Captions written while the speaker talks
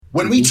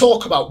When we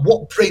talk about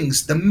what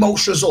brings the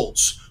most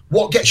results,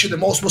 what gets you the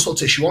most muscle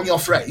tissue on your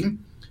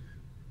frame,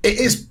 it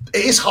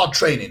is hard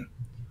training.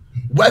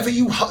 Whether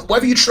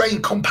you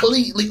train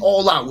completely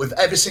all out with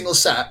every single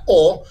set,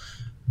 or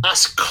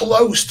as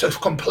close to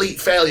complete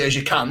failure as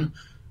you can,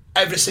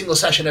 every single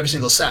session, every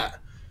single set,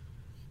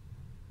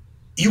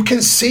 you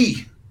can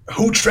see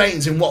who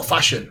trains in what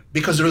fashion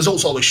because the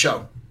results always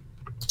show.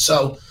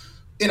 So,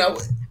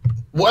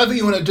 whatever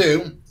you want to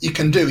do, you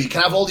can do. You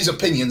can have all these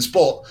opinions,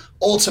 but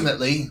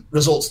ultimately,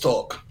 results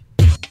talk.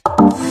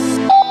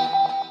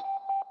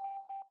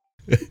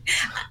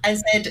 I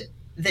said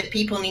that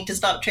people need to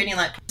stop training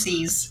like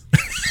pussies.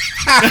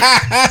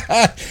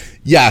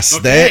 Yes,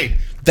 okay.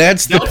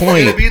 That's the point. That's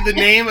going to be the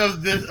name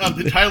of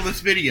the title of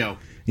this video.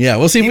 Yeah,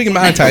 we'll see if we can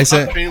monetize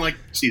it. Like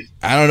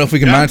I don't know if we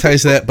can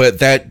monetize that, but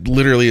that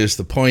literally is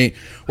the point.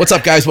 What's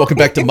up, guys? Welcome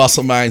back to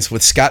Muscle Minds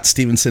with Scott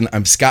Stevenson.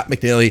 I'm Scott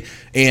McNeely,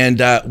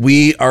 and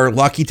we are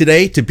lucky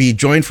today to be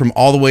joined from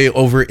all the way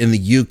over in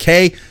the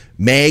UK,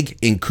 Meg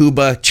in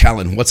Kuba,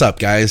 Cielen. What's up,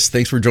 guys?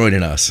 Thanks for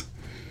joining us.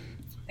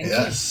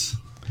 Yes.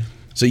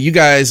 So you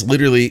guys,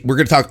 literally, we're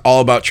going to talk all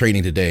about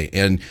training today,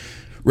 and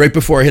right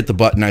before I hit the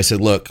button, I said,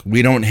 look,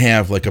 we don't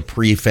have like a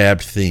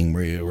prefab thing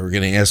where we're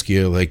going to ask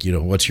you like,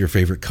 what's your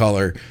favorite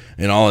color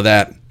and all of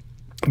that.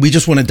 We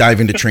just want to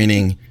dive into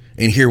training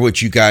and hear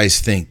what you guys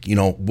think.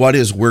 What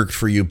has worked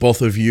for you?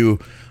 Both of you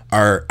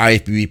are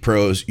IFBB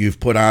pros. You've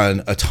put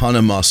on a ton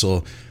of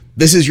muscle.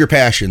 This is your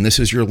passion. This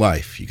is your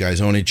life. You guys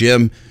own a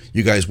gym.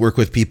 You guys work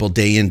with people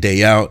day in,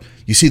 day out.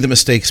 You see the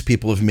mistakes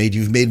people have made.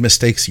 You've made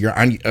mistakes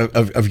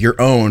of your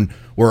own.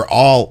 We're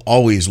all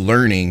always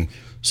learning.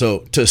 So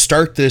to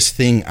start this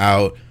thing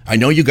out, I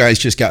know you guys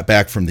just got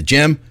back from the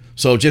gym.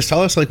 So just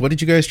tell us, what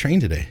did you guys train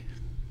today?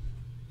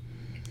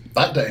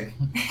 That day.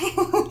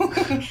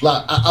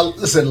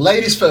 Listen,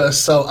 ladies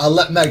first. So I'll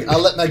let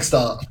Meg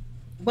start.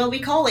 Well, we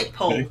call it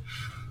pull,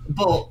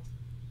 but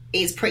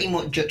it's pretty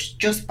much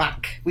just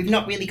back. We've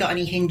not really got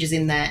any hinges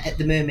in there at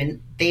the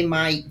moment. They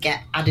might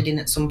get added in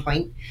at some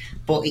point,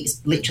 but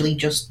it's literally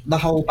just the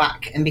whole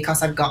back. And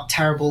because I've got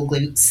terrible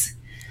glutes,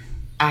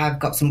 I've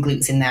got some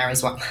glutes in there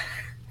as well.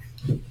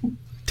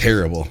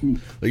 Terrible.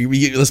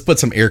 Let's put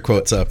some air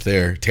quotes up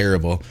there.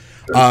 Terrible.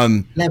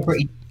 They're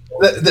pretty.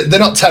 They're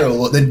not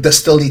terrible, but they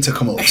still need to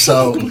come up.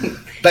 So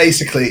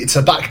basically, it's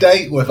a back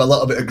day with a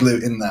little bit of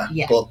glute in there.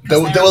 Yeah, but there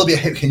will be a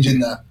hip hinge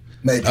in there,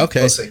 maybe. Okay.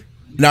 We'll see.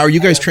 Now, are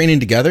you guys training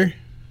together?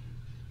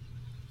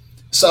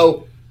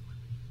 So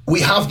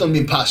we have done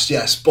in past,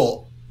 yes,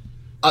 but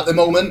at the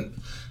moment,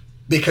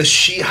 because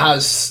she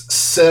has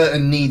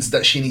certain needs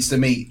that she needs to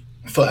meet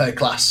for her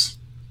class,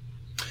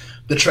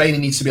 the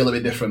training needs to be a little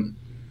bit different.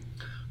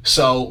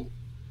 So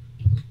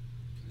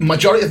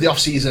majority of the off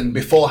season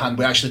beforehand,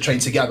 we actually train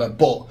together,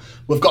 but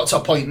we've got to a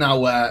point now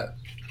where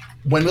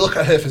when we look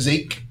at her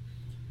physique,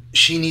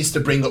 she needs to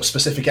bring up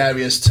specific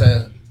areas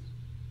to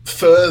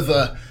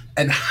further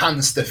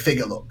enhance the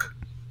figure look.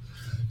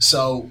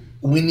 So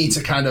we need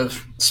to kind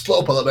of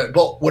split up a little bit,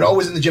 but we're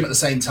always in the gym at the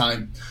same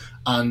time,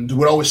 and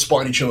we're always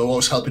supporting each other, we're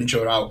always helping each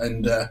other out,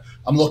 and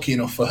I'm lucky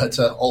enough for her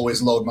to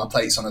always load my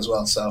plates on as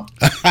well. So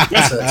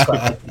it's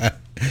quite good.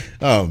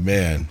 Oh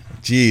man,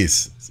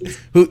 jeez.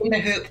 I'm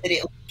gonna hope that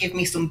it'll give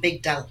me some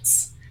big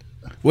delts.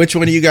 Which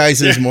one of you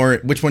guys is more?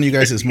 Which one of you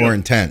guys is more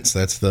intense?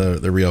 That's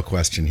the real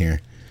question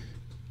here.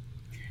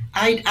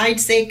 I'd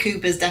say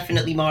Kuba's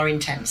definitely more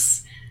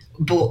intense,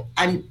 but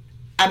I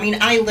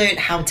learned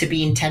how to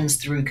be intense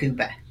through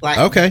Kuba.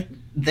 Okay.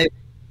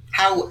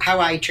 How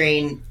I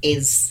train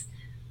is,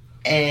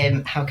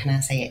 how can I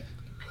say it?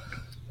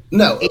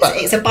 No,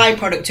 it's a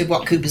byproduct of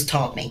what Kuba's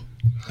taught me.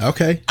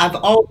 Okay. I've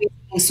always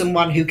been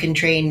someone who can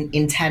train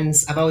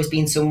intense. I've always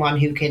been someone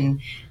who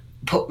can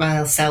put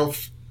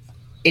myself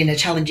in a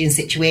challenging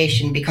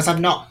situation because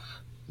I've not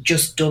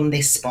just done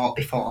this sport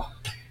before.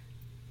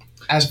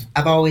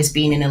 I've always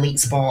been in elite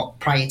sport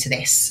prior to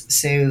this,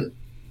 so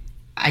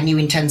I knew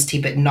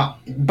intensity, but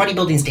not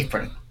bodybuilding's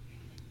different.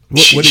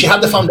 She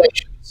had the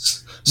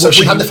foundations, so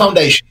she had the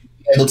foundation to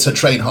be able to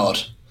train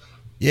hard.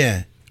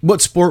 Yeah.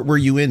 What sport were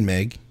you in,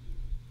 Meg?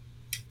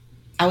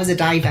 I was a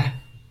diver.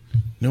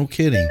 No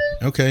kidding.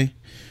 Okay.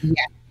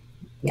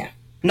 Yeah.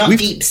 Not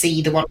deep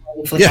sea, the one where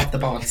you flip off the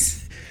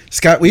boards.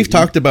 Scott, we've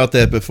talked about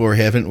that before,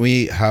 haven't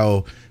we?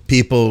 How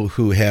people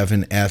who have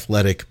an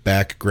athletic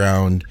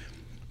background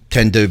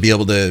tend to be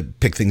able to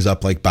pick things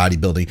up like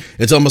bodybuilding.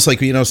 It's almost like,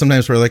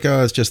 sometimes we're like,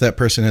 oh, it's just that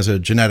person has a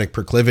genetic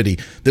proclivity.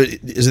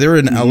 Is there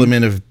an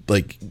element of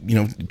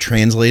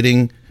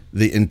translating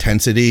the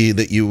intensity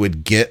that you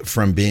would get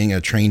from being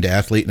a trained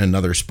athlete in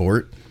another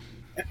sport?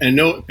 I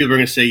know people are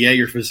going to say, yeah,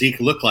 your physique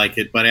looked like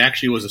it, but I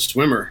actually was a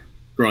swimmer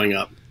growing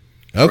up.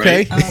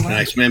 Okay. Right? And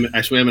I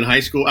swam in high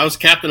school. I was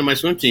captain of my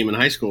swim team in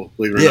high school,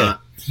 believe it or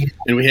not.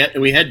 And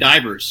we had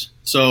divers.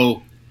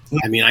 So,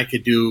 I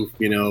could do,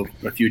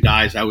 a few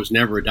dives. I was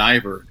never a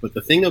diver. But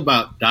the thing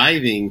about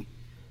diving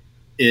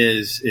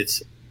is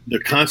it's the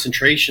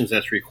concentrations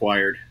that's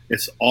required.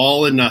 It's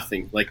all or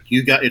nothing.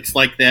 It's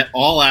like that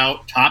all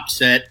out top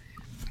set.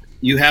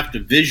 You have to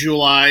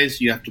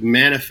visualize, you have to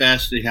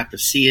manifest, you have to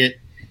see it.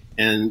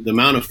 and the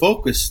amount of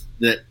focus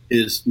that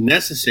is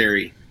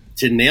necessary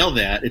to nail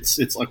that. It's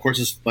of course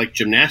it's like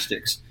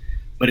gymnastics,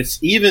 but it's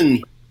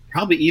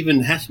probably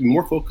even has to be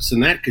more focused than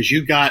that, because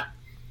you got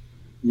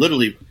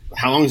literally,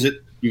 how long is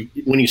it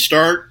when you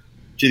start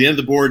to the end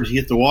of the board and you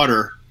hit the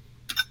water?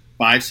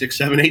 5, 6,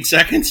 7, 8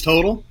 seconds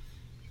total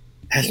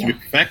has to be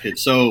perfected.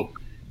 So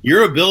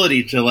your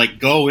ability to like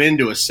go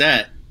into a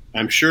set,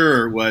 I'm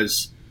sure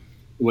was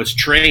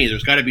trained.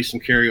 There's got to be some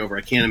carryover.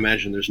 I can't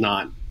imagine there's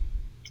not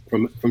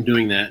from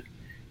doing that.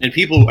 And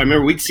people, I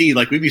remember we'd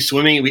be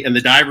swimming and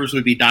the divers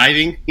would be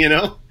diving,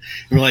 and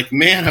we're like,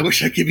 man, I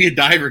wish I could be a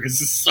diver because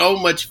it's so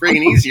much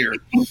freaking easier.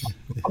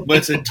 But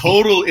it's a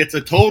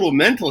total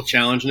mental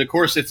challenge. And of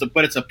course it's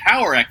a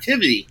power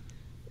activity,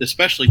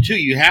 especially too.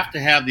 You have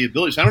to have the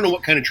ability. So I don't know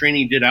what kind of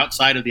training you did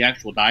outside of the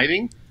actual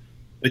diving,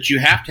 but you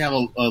have to have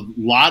a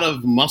lot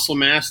of muscle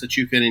mass that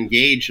you can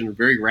engage in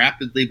very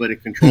rapidly, but in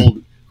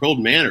controlled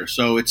manner.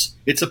 So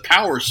it's a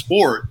power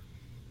sport.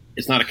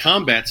 It's not a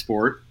combat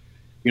sport.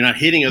 You're not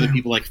hitting other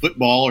people like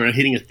football, or not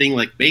hitting a thing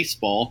like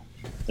baseball,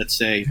 let's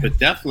say. But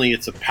definitely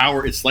it's a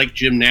power. It's like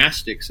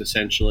gymnastics,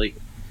 essentially.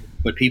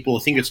 But people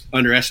think it's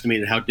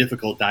underestimated how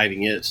difficult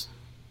diving is,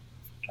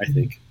 I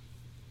think.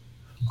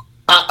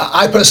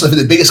 I personally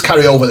think the biggest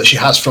carryover that she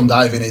has from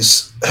diving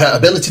is her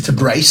ability to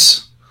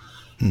brace.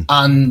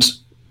 And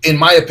in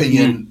my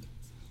opinion,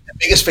 the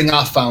biggest thing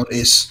I've found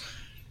is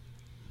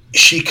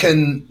she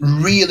can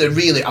really,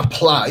 really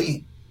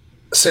apply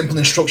simple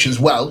instructions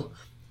well,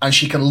 and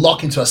she can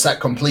lock into a set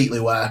completely,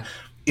 where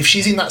if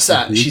she's in that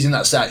set, she's in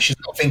that set. She's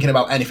not thinking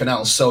about anything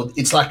else. So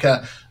it's like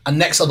a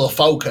next level of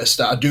focus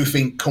that I do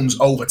think comes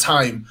over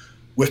time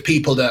with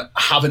people that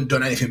haven't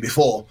done anything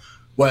before.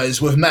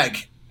 Whereas with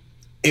Meg,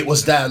 it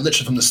was there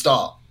literally from the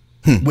start.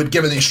 We'd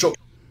give her the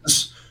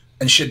instructions,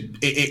 and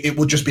it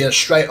would just be a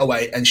straight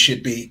away, and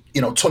she'd be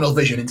tunnel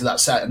vision into that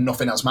set, and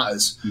nothing else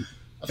matters.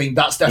 I think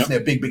that's definitely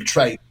a big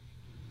trait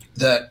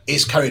that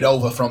is carried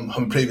over from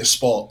her previous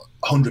sport,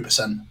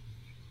 100%.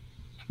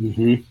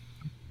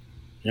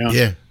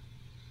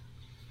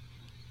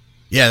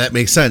 Yeah, that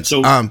makes sense.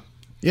 So, go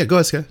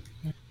ahead, Scott.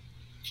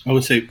 I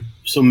would say,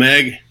 so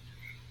Meg,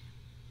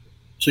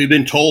 so you've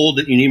been told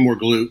that you need more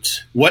glutes.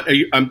 What are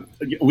you?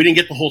 We didn't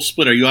get the whole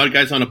split. Are you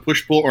guys on a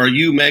push-pull, or are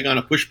you, Meg, on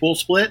a push-pull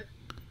split?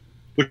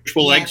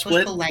 Push-pull leg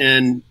split?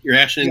 And you're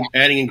actually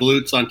adding in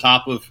glutes on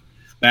top of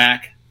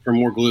back for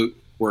more glute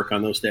work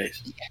on those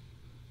days?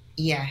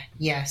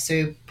 Yeah.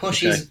 So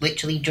push is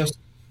literally just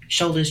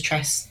shoulders,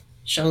 chest,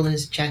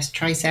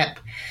 tricep.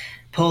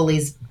 Pull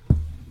is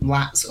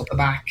lats, upper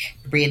back,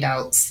 rear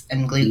delts,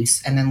 and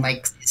glutes, and then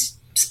legs is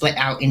split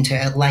out into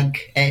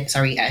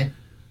a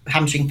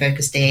hamstring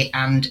focus day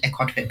and a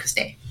quad focus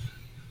day.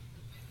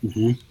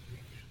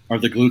 Are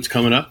the glutes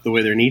coming up the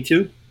way they need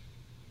to?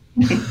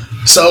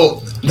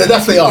 So they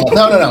definitely are.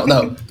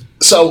 No.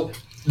 So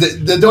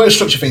the way we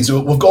structure things,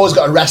 we've always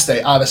got a rest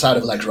day either side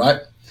of the legs, right?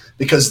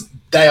 Because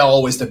they are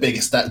always the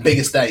biggest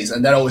days,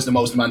 and they're always the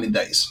most demanding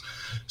days.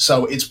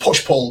 So it's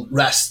push, pull,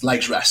 rest,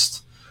 legs,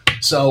 rest.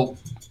 So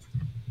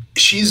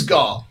she's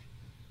got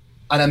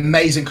an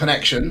amazing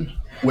connection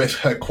with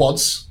her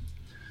quads.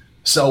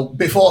 So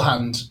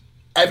beforehand,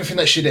 everything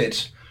that she did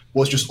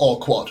was just all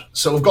quad.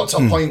 So we've got to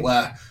a point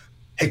where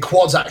her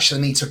quads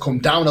actually need to come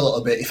down a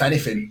little bit, if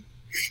anything,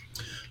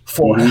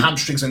 for her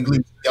hamstrings and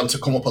glutes to be able to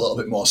come up a little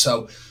bit more.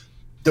 So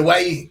the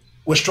way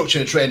we're structuring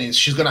the training is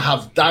she's going to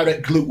have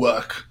direct glute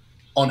work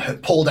on her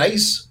pull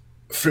days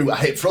through a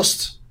hip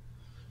thrust,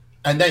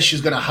 and then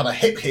she's going to have a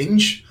hip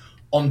hinge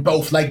on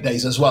both leg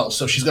days as well.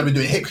 So she's going to be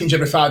doing hip hinge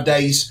every 5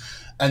 days,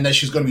 and then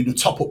she's going to be doing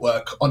top-up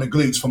work on her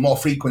glutes for more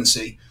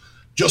frequency,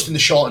 just in the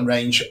shortened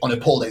range on her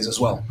pull days as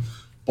well.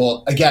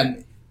 But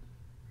again,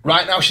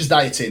 right now she's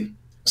dieting,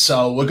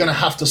 so we're going to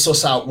have to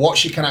suss out what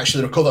she can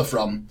actually recover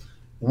from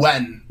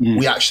when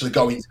we actually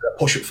go into the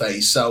push-up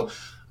phase. So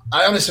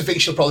I honestly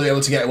think she'll probably be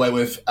able to get away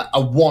with a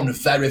one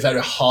very,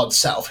 very hard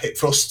set of hip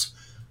thrust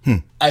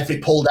every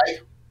pull day,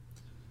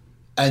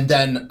 and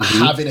then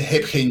having a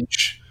hip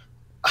hinge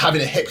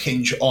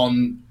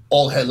on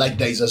all her leg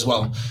days as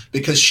well,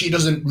 because she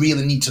doesn't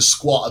really need to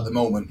squat at the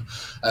moment.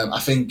 I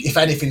think if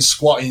anything,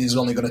 squatting is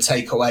only going to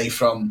take away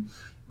from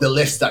the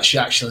lift that she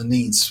actually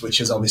needs, which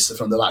is obviously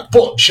from the back.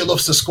 But she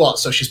loves to squat,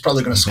 so she's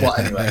probably going to squat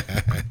anyway.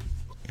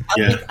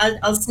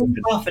 I'll sneak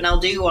off and I'll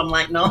do one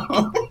like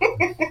normal.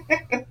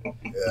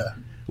 Yeah.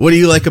 What do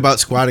you like about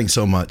squatting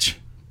so much?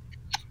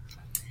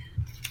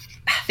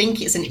 I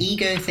think it's an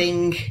ego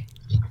thing.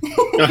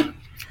 I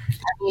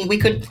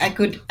mean, I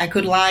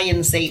could lie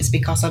and say it's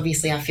because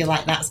obviously I feel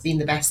like that's been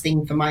the best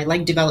thing for my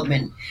leg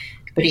development,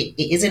 but it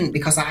isn't,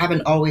 because I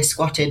haven't always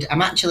squatted.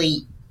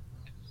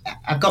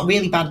 I've got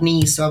really bad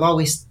knees, so I've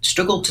always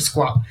struggled to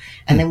squat.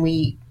 And then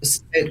we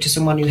spoke to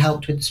someone who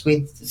helped with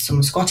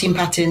some squatting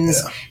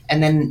patterns,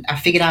 and then I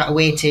figured out a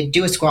way to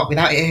do a squat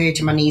without it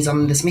hurting my knees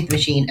on the Smith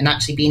machine, and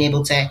actually being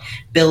able to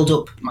build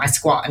up my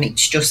squat. And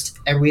it's just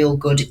a real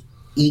good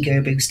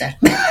ego booster.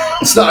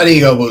 It's not an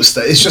ego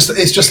booster. It's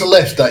just a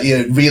lift that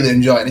you really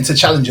enjoy, and it's a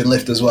challenging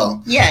lift as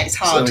well. Yeah, it's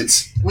hard.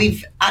 So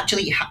We've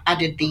actually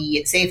added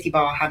the safety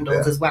bar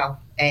handles as well.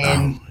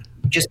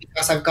 just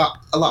because I've got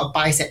a lot of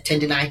bicep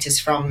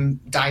tendinitis from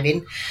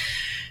diving.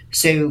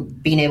 So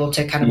being able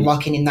to kind of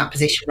lock in that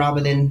position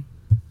rather than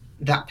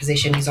that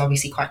position is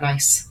obviously quite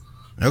nice.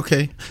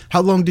 Okay.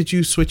 How long did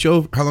you switch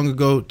over? How long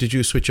ago did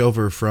you switch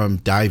over from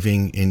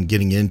diving and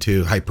getting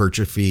into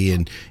hypertrophy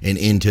and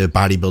into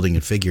bodybuilding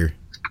and figure?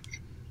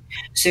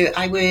 So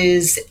I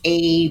was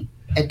a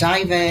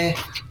diver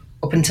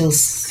up until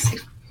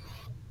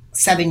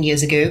 7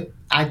 years ago.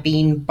 I've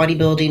been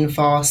bodybuilding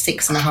for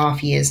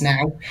 6.5 years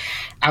now.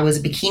 I was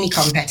a bikini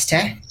competitor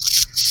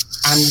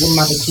and won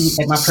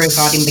my pro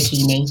card in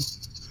bikini.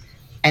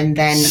 And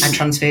then I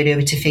transferred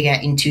over to figure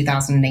in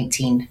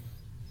 2018.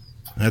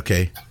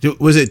 Okay.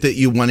 Was it that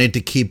you wanted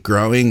to keep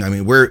growing? I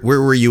mean, where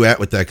were you at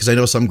with that? Because I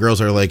know some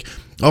girls are like,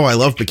 oh, I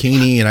love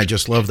bikini and I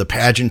just love the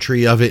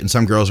pageantry of it. And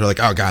some girls are like,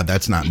 oh, God,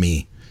 that's not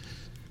me.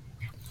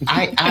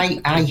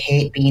 I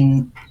hate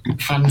being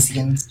fancy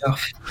and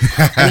stuff.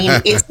 I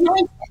mean, it's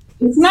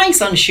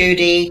nice on show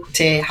day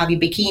to have your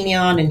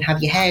bikini on and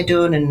have your hair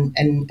done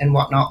and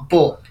whatnot,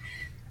 but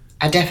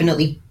I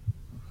definitely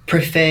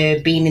prefer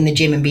being in the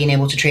gym and being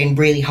able to train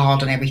really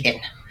hard on everything.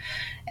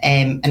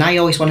 And I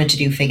always wanted to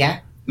do figure.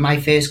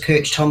 My first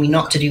coach told me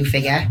not to do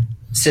figure,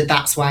 so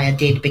that's why I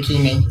did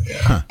bikini.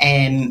 Huh.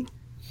 And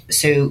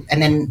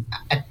then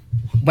I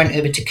went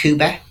over to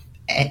Kuba.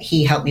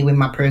 He helped me win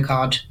my pro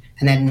card.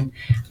 And then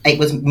it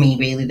wasn't me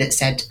really that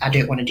said, I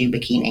don't want to do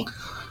bikini.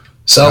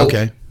 So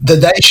the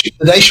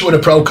day she won a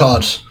pro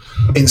card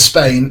in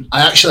Spain,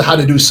 I actually had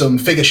to do some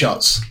figure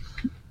shots.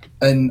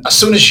 And as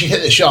soon as she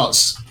hit the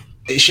shots,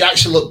 she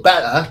actually looked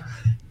better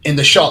in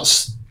the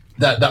shots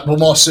that were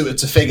more suited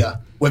to figure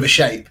with a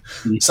shape.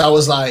 So I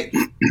was like,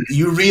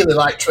 you really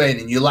like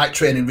training. You like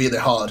training really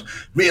hard.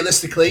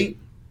 Realistically,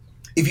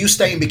 if you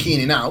stay in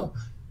bikini now,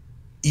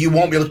 you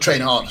won't be able to train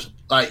hard.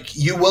 Like,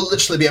 you will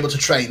literally be able to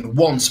train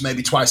once,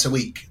 maybe twice a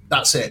week.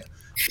 That's it.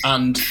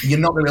 And you're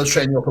not going to be able to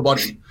train your upper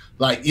body.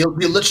 Like, you'll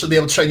literally be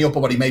able to train your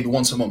upper body maybe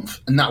once a month,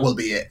 and that will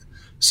be it.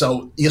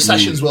 So your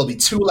sessions will be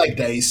 2 leg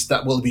days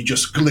that will be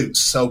just glutes.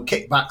 So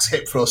kickbacks,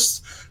 hip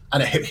thrusts,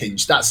 and a hip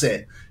hinge. That's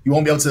it. You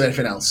won't be able to do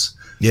anything else.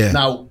 Yeah.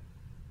 Now,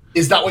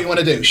 is that what you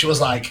want to do? She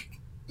was like,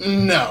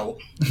 no,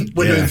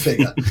 we're doing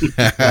figure.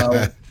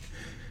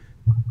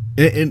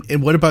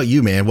 And what about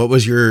you, man? What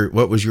was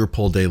your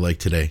pull day like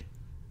today?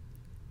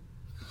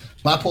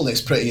 My pull day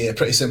is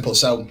pretty simple.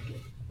 So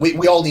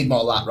we all need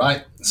more lat,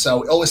 right?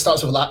 So it always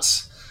starts with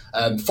lats.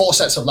 4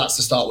 sets of lats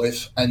to start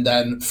with, and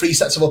then 3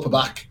 sets of upper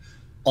back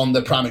on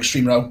the prime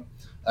extreme row.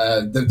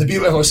 The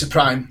beauty of obviously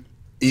prime,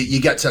 you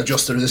get to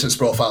adjust the resistance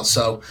profile.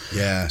 So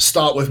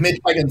start with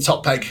mid peg and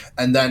top peg,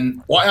 and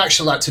then what I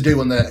actually like to do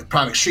on the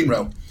prime extreme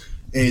row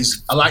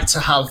is I like to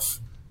have,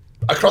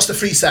 across the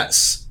 3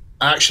 sets,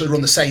 I actually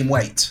run the same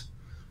weight.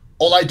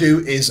 All I do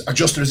is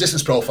adjust the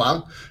resistance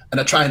profile,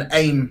 and I try and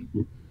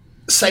aim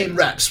same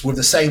reps with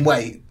the same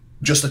weight,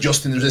 just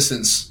adjusting the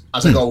resistance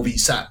as I go over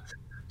each set.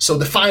 So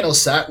the final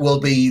set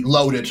will be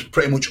loaded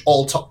pretty much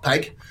all top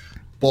peg,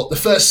 but the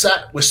first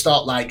set we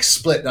start like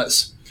split,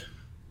 that's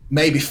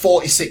maybe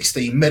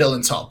 40-60 middle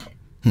and top.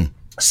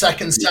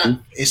 Second set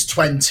is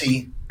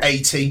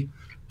 20-80.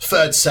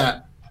 Third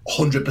set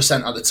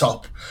 100% at the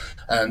top.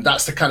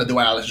 That's the kind of the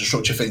way I like to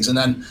structure things. And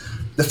then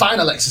the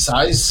final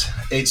exercise,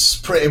 it's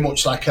pretty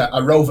much like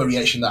a row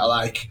variation that I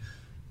like,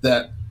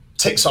 that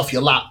ticks off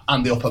your lat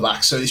and the upper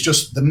back. So it's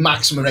just the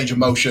maximum range of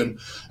motion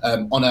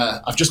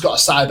I've just got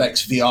a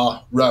Cybex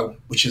VR row,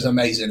 which is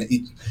amazing.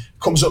 It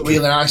comes up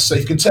really nice. So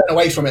if you can turn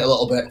away from it a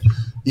little bit,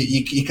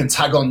 you can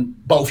tag on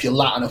both your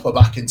lat and upper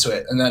back into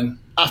it. And then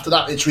after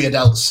that, it's rear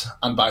delts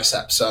and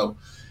biceps. So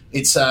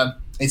it's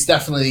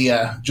definitely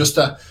just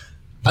an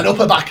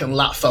upper back and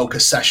lat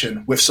focus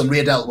session with some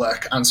rear delt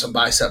work and some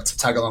bicep to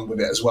tag along with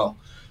it as well.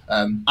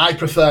 I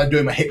prefer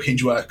doing my hip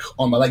hinge work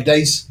on my leg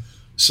days.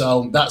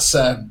 So that's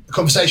a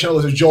conversation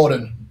always with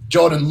Jordan.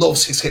 Jordan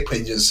loves his hip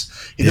hinges.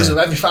 He does them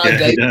every 5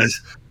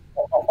 days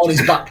on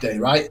his back day,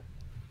 right?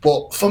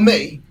 But for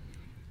me,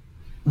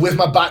 with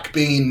my back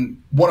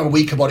being one of my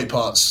weaker body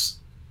parts,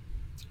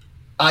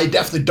 I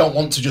definitely don't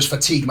want to just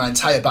fatigue my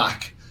entire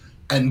back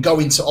and go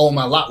into all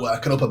my lat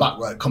work and upper back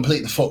work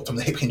completely fucked from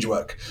the hip hinge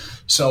work.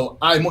 So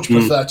I much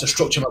prefer to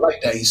structure my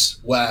leg days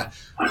where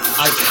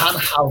I can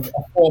have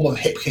a form of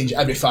hip hinge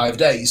every 5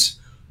 days,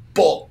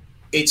 but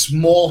it's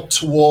more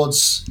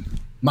towards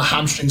my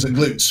hamstrings and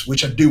glutes,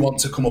 which I do want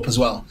to come up as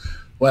well.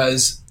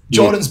 Whereas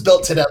Jordan's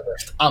built to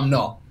deadlift, I'm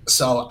not.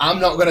 So I'm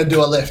not going to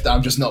do a lift that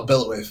I'm just not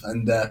built with.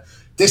 And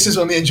this is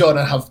where me and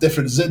Jordan have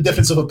difference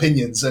of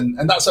opinions, and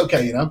that's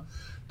okay, you know.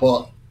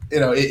 But,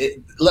 you know,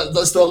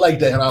 let's do a leg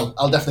day, and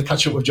I'll definitely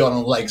catch up with Jordan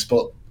on the legs.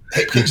 But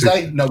hip hinge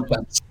day, no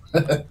chance.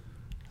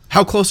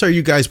 How close are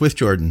you guys with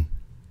Jordan?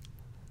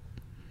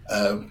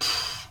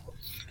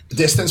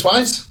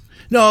 Distance-wise?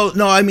 No,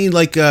 I mean,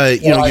 like, you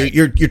know,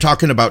 you're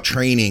talking about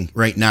training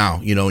right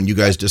now, you know, and you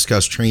guys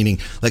discuss training.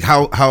 Like,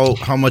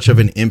 how much of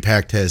an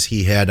impact has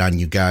he had on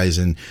you guys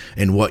and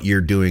what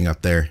you're doing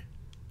up there?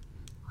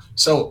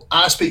 So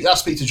I speak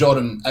to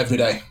Jordan every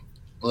day,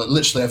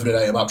 literally every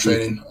day, about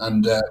training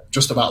and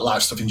just about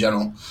life stuff in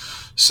general.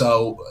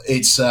 So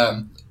it's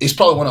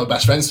probably one of my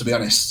best friends, to be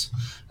honest.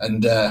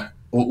 And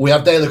we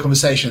have daily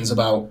conversations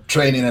about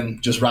training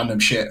and just random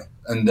shit.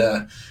 And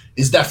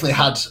he's definitely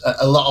had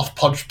a lot of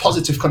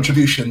positive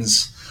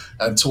contributions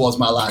towards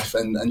my life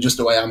and just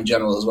the way I am in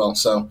general as well.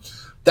 So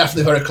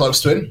definitely very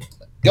close to him.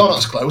 You're not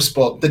as close,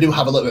 but they do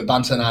have a little bit of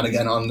banter now and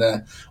again on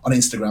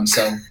Instagram.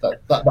 So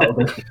that'll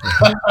do.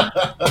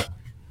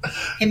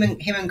 Him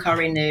and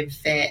Corinne have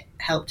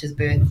helped us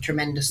both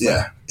tremendously.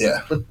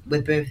 Yeah.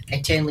 We're both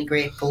eternally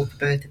grateful for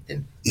both of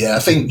them. Yeah, I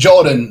think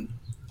Jordan's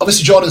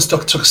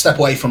took a step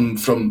away from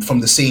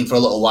the scene for a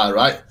little while,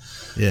 right?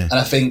 Yeah. And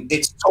I think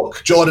it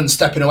took Jordan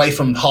stepping away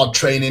from hard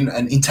training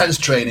and intense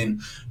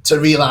training to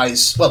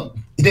realise, well,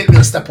 he didn't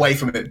really step away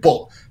from it,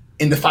 but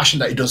in the fashion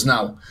that he does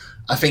now,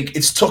 I think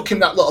it's took him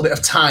that little bit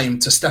of time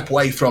to step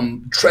away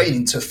from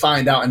training to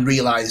find out and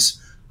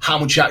realise how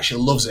much he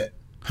actually loves it.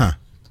 Huh.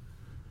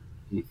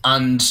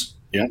 And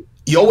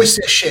you always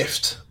see a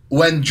shift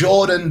when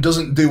Jordan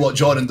doesn't do what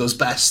Jordan does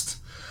best.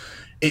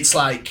 It's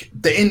like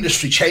the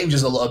industry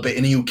changes a little bit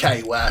in the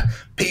UK where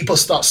people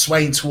start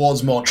swaying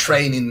towards more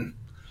training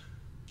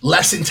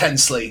less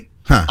intensely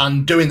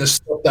and doing the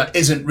stuff that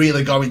isn't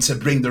really going to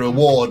bring the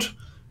reward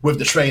with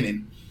the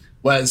training.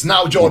 Whereas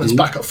now Jordan's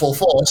back at full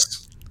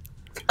force,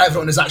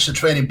 everyone is actually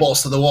training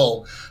balls to the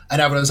wall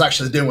and everyone's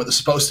actually doing what they're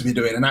supposed to be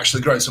doing and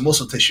actually growing some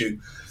muscle tissue.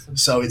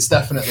 So it's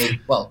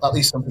definitely, well, at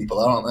least some people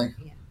are, aren't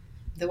they? Yeah.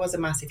 There was a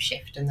massive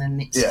shift and then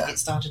it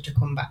started to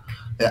come back.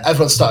 Yeah,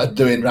 everyone started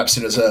doing reps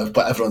in reserve,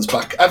 but everyone's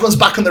back. Everyone's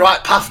back on the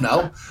right path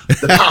now.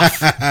 The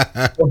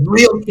path of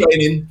real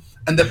training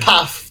and the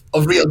path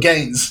of real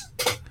gains.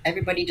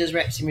 Everybody does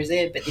reps in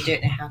reserve, but they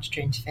don't know how to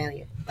train to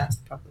failure. That's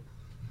the problem.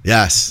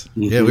 Yes.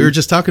 Yeah, we were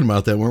just talking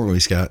about that, weren't we,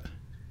 Scott?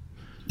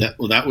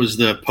 That was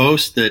the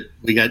post that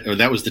we got, or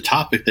that was the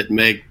topic that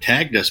Meg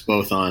tagged us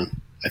both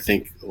on, I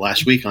think,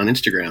 last week on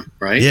Instagram,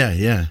 right?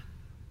 Yeah.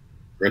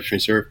 Reps in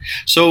reserve.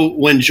 So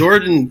when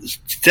Jordan,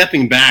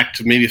 stepping back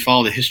to maybe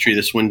follow the history of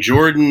this, when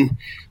Jordan,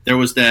 there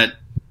was that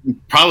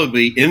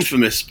probably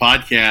infamous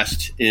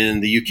podcast in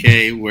the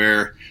UK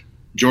where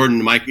Jordan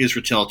and Mike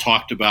Israetel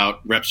talked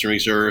about reps in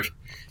reserve.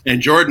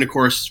 And Jordan, of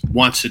course,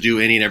 wants to do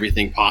any and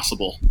everything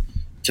possible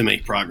to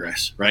make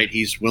progress, right?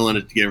 He's willing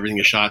to give everything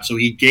a shot. So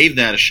he gave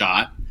that a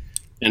shot.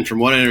 And from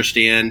what I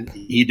understand,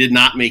 he did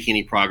not make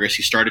any progress.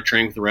 He started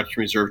training with the reps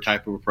in reserve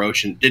type of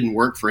approach, and it didn't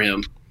work for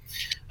him.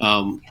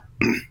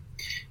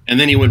 And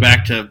then he went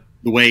back to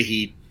the way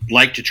he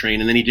liked to train,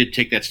 and then he did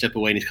take that step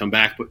away and he's come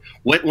back.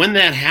 But when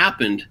that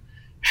happened,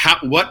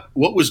 what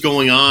was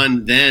going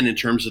on then in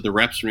terms of the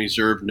reps in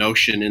reserve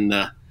notion in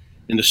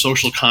the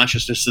social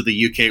consciousness of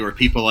the UK, where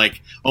people like,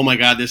 oh my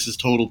God, this is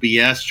total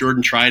BS.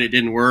 Jordan tried, it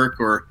didn't work,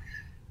 or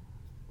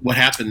what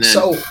happened then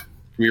from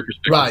your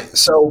perspective? Right.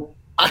 So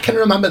I can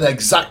remember the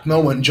exact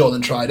moment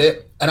Jordan tried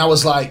it, and I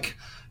was like,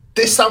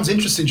 this sounds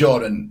interesting,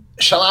 Jordan.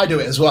 Shall I do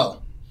it as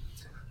well?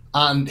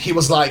 And he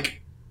was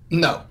like,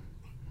 no,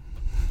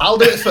 I'll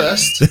do it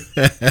first.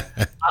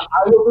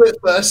 I will do it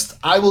first.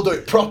 I will do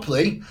it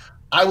properly.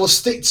 I will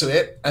stick to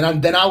it,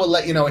 and then I will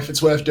let you know if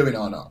it's worth doing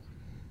or not.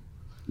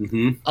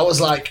 I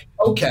was like,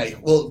 okay,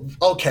 we'll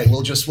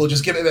just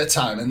give it a bit of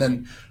time. And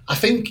then I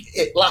think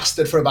it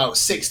lasted for about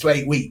 6 to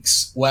 8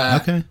 weeks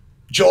where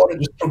Jordan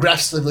just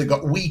progressively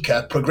got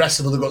weaker,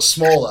 progressively got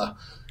smaller.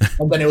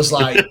 And then it was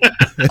like,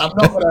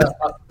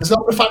 there's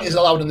no profanities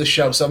allowed in this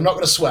show, so I'm not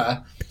going to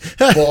swear.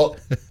 But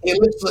he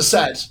literally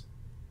said,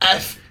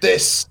 F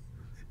this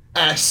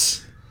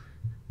S,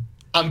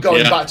 I'm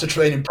going back to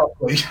training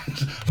properly.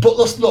 But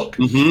look,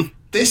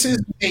 this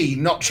is me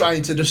not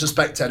trying to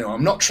disrespect anyone.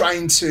 I'm not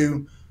trying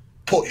to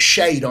put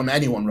shade on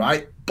anyone,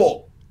 right?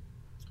 But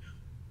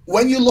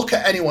when you look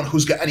at anyone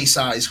who's got any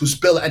size, who's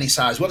built at any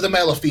size, whether they're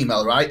male or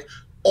female, right?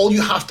 All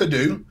you have to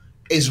do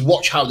is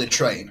watch how they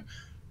train.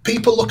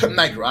 People look at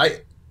Meg,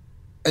 right?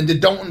 And they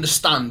don't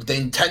understand the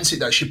intensity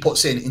that she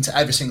puts into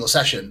every single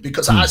session,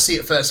 because I see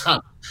it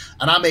firsthand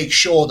and I make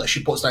sure that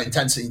she puts that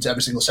intensity into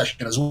every single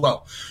session as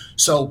well.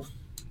 So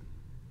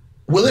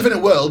we live in a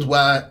world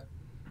where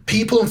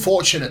people,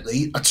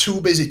 unfortunately, are too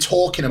busy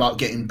talking about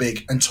getting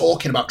big and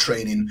talking about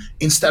training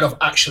instead of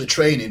actually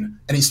training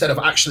and instead of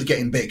actually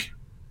getting big.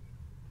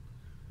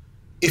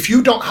 If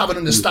you don't have an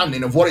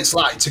understanding of what it's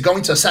like to go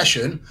into a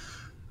session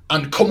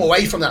and come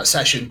away from that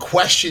session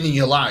questioning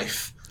your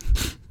life,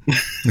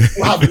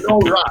 you have no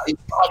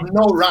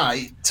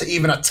right to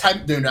even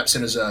attempt doing reps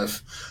in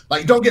reserve.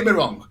 Like, don't get me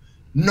wrong,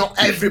 not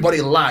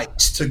everybody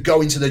likes to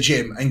go into the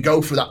gym and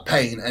go through that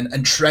pain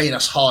and train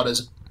as hard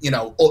as,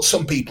 or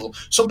some people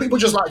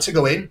just like to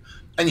go in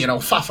and,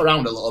 faff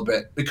around a little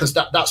bit because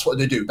that's what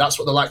they do. That's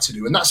what they like to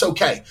do. And that's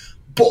okay.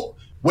 But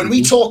when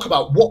we talk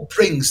about what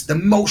brings the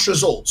most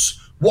results,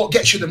 what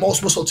gets you the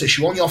most muscle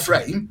tissue on your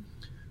frame,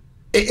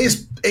 it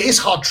is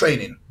hard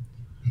training.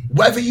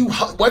 Whether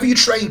you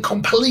train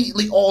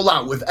completely all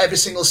out with every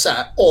single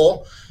set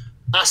or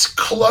as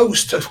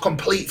close to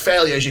complete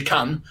failure as you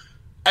can,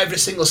 every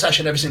single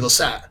session, every single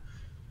set,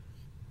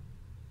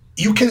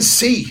 you can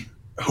see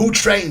who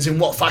trains in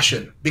what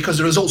fashion because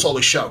the results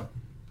always show.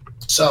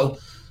 So,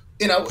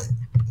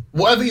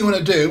 whatever you want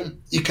to do,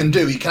 you can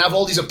do. You can have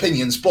all these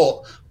opinions,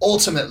 but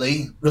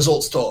ultimately,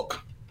 results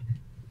talk.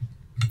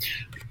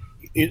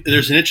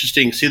 There's an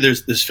interesting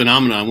there's this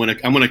phenomenon.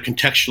 I'm gonna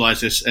contextualize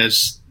this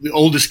as the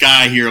oldest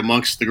guy here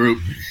amongst the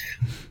group,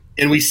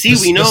 and we've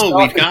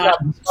got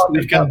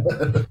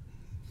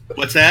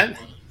what's that?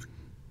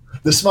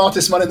 The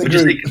smartest man in the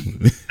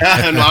group.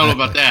 I don't know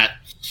about that.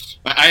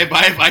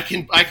 I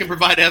can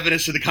provide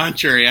evidence to the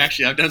contrary.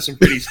 Actually, I've done some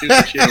pretty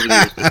stupid shit over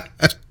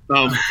the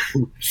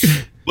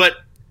years. But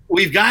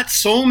we've got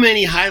so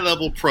many high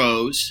level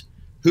pros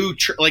who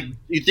like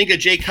you think of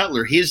Jay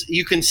Cutler.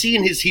 You can see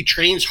he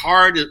trains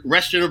hard.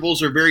 Rest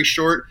intervals are very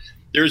short.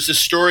 There's this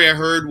story I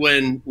heard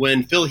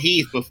when Phil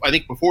Heath, I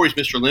think before he's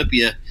Mr.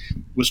 Olympia,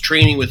 was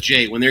training with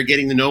Jay when they're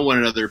getting to know one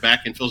another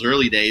back in Phil's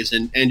early days,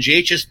 and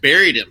Jay just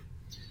buried him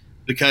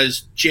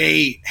because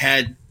Jay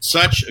had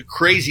such a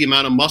crazy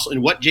amount of muscle,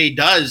 and what Jay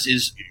does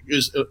is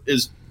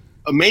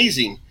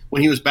amazing.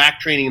 When he was back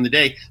training in the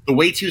day, the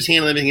weights he was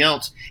handling, everything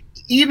else.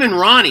 Even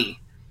Ronnie.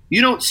 You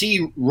don't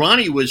see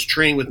Ronnie was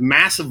training with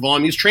massive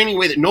volume. He was training a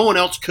way that no one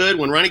else could.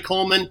 When Ronnie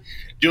Coleman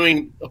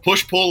doing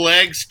push-pull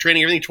legs,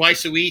 training everything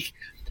twice a week,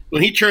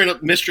 when he turned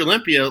up Mr.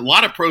 Olympia, a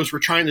lot of pros were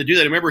trying to do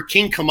that. I remember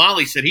King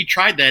Kamali said he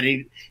tried that,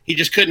 and he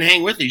just couldn't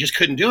hang with it. He just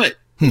couldn't do it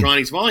with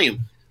Ronnie's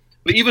volume.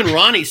 But even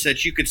Ronnie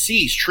said you could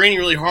see he's training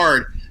really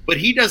hard, but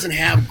he doesn't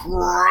have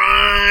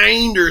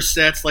grinder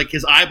sets like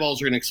his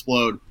eyeballs are going to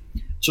explode.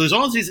 So there's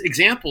all these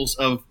examples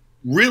of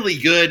really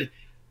good,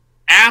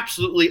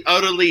 absolutely,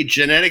 utterly,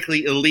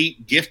 genetically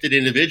elite, gifted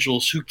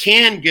individuals who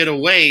can get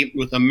away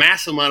with a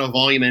massive amount of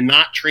volume and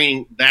not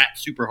training that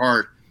super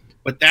hard.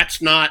 But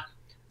that's not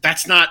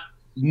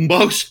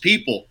most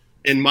people,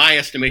 in my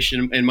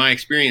estimation, in my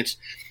experience.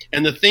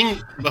 And the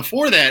thing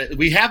before that,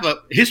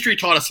 history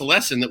taught us a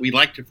lesson that we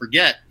like to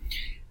forget,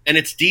 and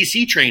it's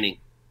DC training.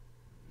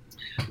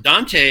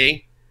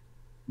 Dante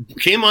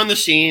came on the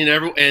scene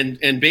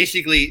and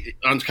basically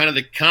on kind of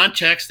the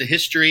context, the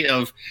history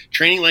of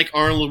training like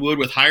Arnold would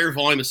with higher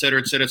volume, et cetera,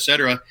 et cetera, et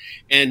cetera,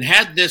 and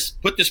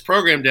put this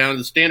program down,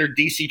 the standard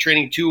DC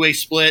training, two-way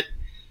split,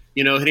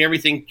 hitting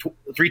everything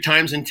 3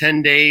 times in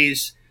 10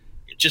 days,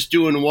 just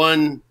doing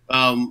one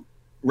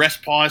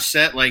rest pause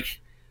set, like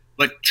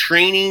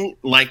training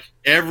like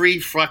every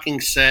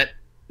fucking set,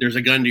 there's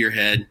a gun to your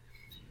head.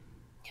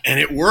 And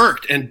it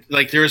worked, and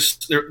like they're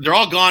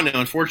all gone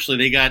now.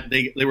 Unfortunately,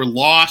 they were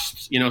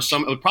lost.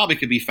 Some it probably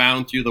could be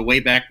found through the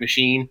Wayback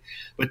Machine.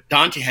 But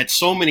Dante had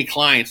so many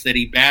clients that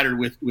he battered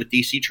with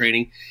DC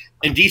training,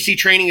 and DC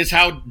training is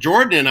how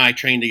Jordan and I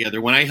trained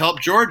together. When I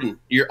helped Jordan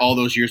all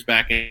those years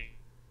back,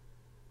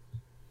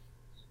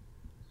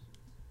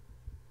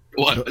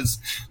 was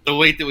the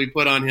weight that we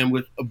put on him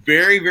with a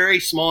very, very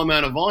small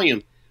amount of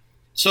volume.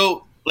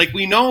 So, like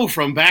we know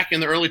from back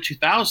in the early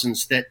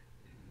 2000s that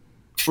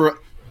for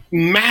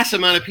massive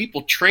amount of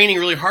people training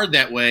really hard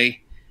that way,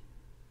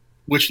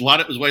 which a lot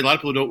of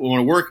people don't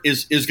want to work,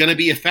 is going to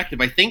be effective.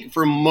 I think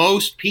for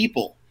most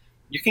people,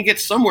 you can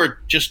get somewhere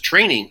just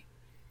training,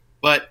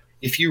 but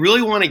if you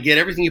really want to get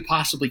everything you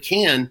possibly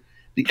can,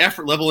 the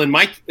effort level. And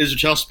Mike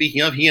Israel,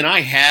 speaking of, he and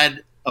I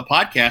had a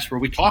podcast where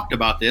we talked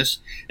about this,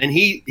 and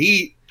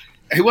he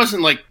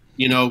wasn't like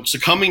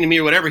succumbing to me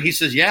or whatever. He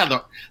says,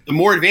 the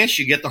more advanced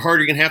you get, the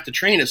harder you're going to have to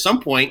train. At some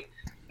point,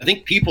 I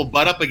think people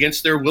butt up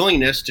against their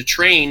willingness to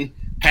train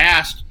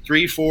past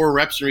 3-4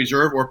 reps in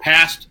reserve or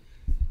past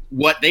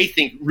what they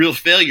think real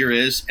failure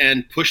is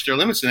and push their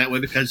limits in that way,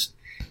 because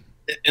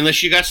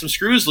unless you got some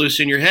screws loose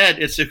in your head,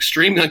 it's an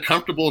extremely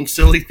uncomfortable and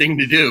silly thing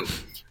to do,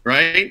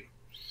 right?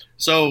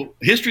 So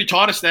history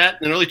taught us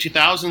that in the early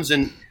 2000s,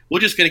 and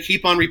we're just going to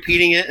keep on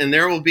repeating it, and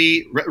there will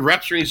be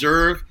reps in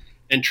reserve,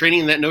 and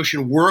training that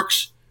notion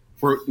works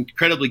for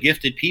incredibly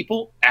gifted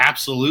people,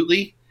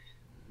 absolutely.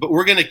 But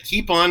we're going to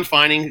keep on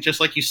finding, just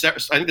like you said,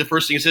 I think the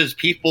first thing it says is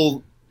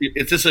people.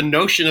 It's just a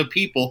notion of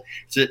people.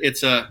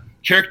 It's a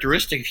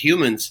characteristic of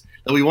humans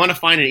that we want to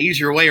find an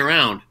easier way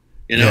around,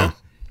 Yeah.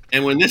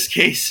 And in this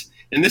case,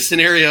 in this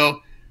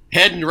scenario,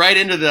 heading right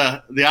into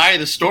the eye of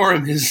the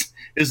storm is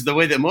the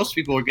way that most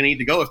people are going to need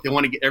to go if they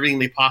want to get everything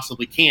they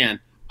possibly can,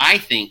 I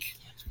think,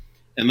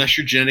 unless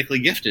you're genetically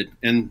gifted.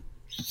 And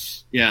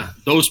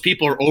those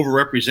people are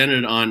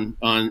overrepresented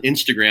on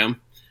Instagram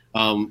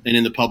and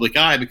in the public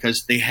eye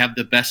because they have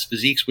the best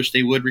physiques, which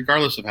they would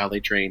regardless of how they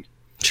trained.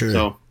 True.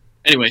 So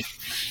anyway,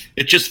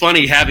 it's just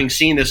funny having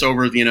seen this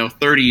over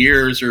 30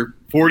 years or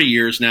 40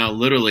 years now,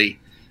 literally.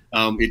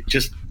 It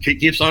just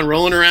keeps on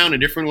rolling around in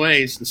different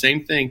ways. The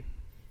same thing.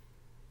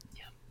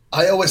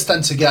 I always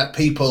tend to get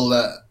people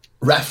that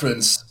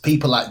reference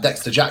people like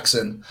Dexter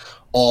Jackson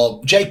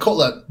or Jay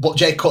Cutler. But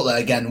Jay Cutler,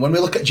 again, when we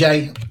look at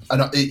Jay,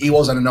 he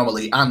was an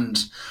anomaly, and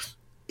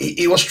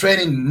he was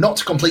training not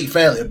to complete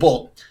failure,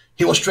 but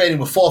he was training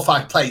with 4 or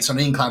 5 plates on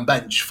an incline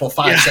bench for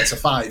 5 sets of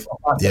 5 or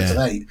 5 sets of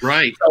 8.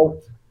 Right. So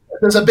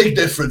there's a big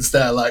difference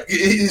there. Like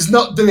he's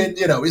not doing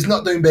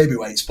baby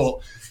weights, but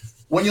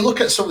when you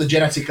look at some of the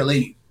genetic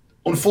elite,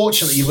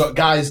 unfortunately, you've got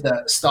guys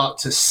that start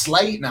to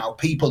slate now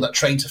people that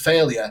train to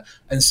failure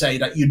and say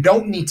that you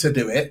don't need to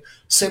do it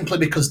simply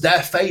because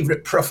their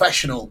favorite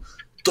professional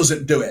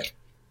doesn't do it.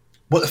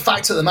 But the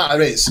fact of the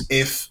matter is,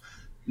 if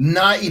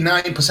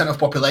 99% of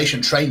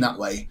population train that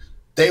way,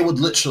 they would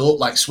literally look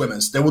like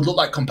swimmers. They would look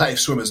like competitive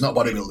swimmers, not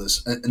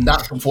bodybuilders. And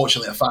that's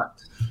unfortunately a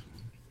fact.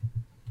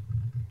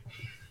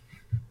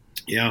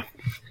 Yeah.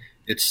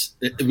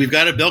 We've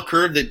got a bell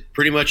curve that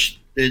pretty much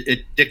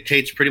it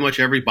dictates pretty much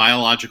every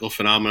biological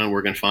phenomenon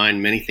we're going to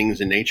find, many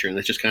things in nature, and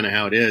that's just kind of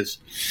how it is.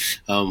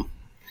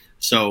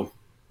 So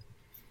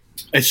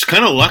it's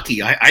kind of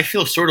lucky. I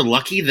feel sort of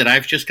lucky that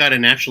I've just got a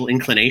natural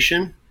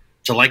inclination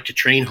to like to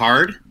train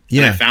hard.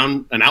 Yeah. And I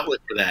found an outlet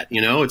for that.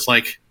 It's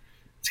like,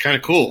 it's kind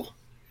of cool.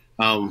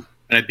 And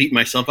I beat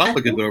myself up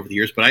a good bit over the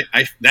years, but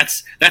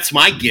that's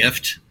my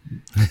gift.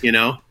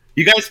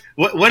 You guys,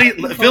 what do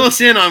you fill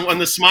us in on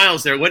the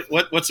smiles there?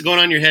 What's going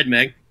on in your head,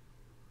 Meg?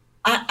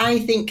 I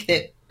think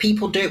that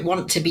people don't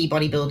want to be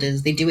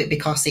bodybuilders. They do it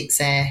because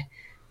it's a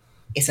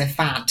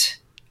fad.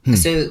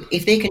 So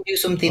if they can do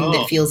something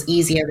that feels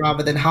easier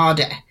rather than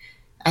harder,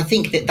 I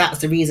think that's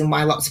the reason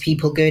why lots of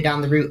people go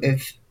down the route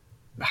of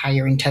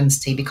higher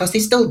intensity, because they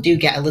still do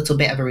get a little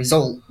bit of a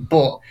result,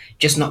 but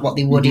just not what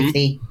they would if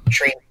they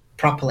train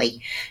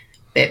properly.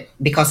 But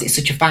because it's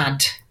such a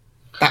fad,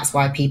 that's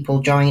why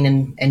people join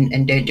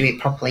and don't do it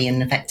properly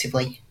and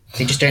effectively.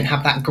 They just don't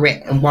have that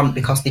grit and want,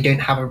 because they don't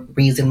have a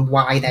reason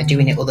why they're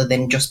doing it other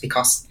than just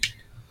because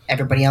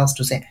everybody else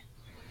does it.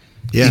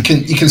 Yeah,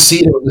 you can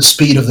see it with the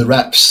speed of the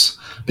reps,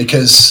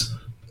 because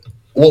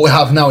what we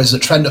have now is a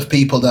trend of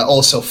people that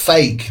also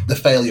fake the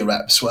failure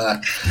reps,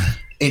 where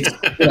it's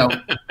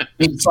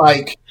it's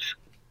like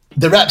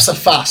the reps are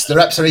fast, the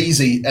reps are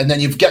easy, and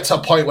then you get to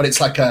a point where it's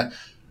like a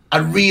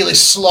really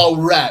slow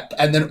rep,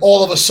 and then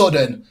all of a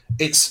sudden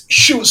it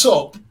shoots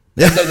up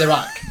and then the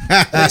rack.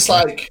 And it's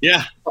like,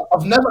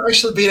 I've never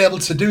actually been able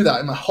to do that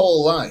in my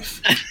whole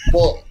life.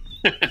 But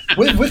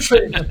with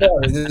training for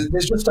failure,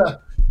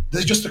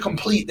 there's just a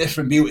complete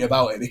different beauty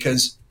about it,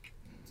 because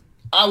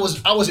I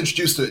was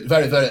introduced to it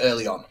very, very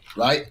early on,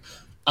 right?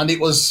 And it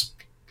was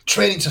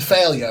training to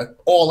failure,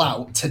 all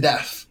out to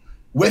death,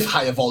 with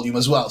higher volume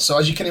as well. So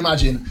as you can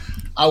imagine,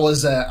 I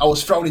was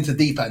thrown into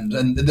deep end,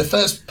 and the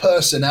first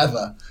person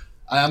ever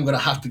I am going to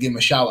have to give him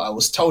a shout out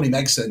was Tony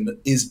Megson,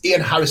 is Ian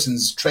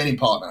Harrison's training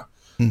partner.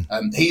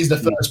 He's the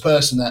first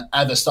person that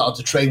ever started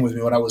to train with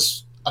me when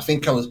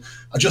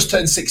I just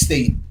turned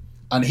 16,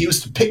 and he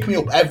was to pick me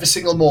up every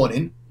single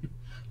morning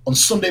on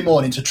Sunday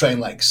morning to train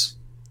legs.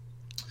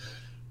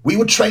 We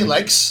would train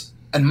legs,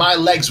 and my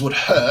legs would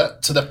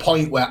hurt to the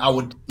point where I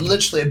would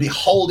literally be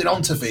holding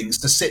onto things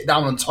to sit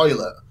down on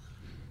toilet,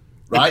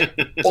 right?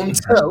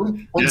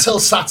 until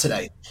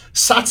Saturday.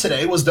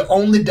 Saturday was the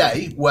only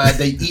day where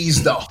they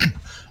eased off,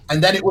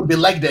 and then it would be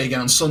leg day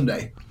again on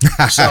Sunday.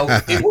 So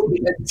it would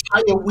be an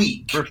entire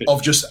week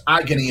of just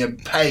agony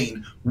and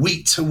pain,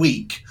 week to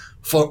week,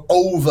 for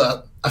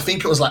over, I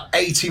think it was like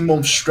 18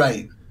 months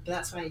straight. But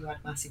that's why you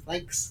had massive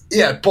legs.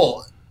 Yeah,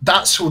 but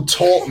that's who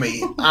taught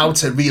me how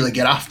to really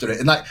get after it.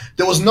 And like,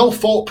 there was no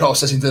thought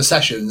process into the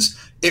sessions.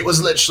 It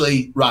was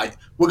literally, right,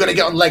 we're going to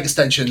get on leg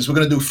extensions, we're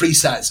going to do 3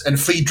 sets and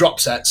 3 drop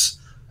sets,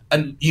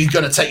 and you're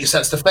going to take your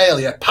sets to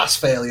failure, past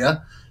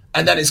failure,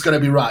 and then it's going to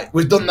be right.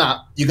 We've done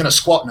that, you're going to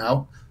squat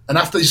now, and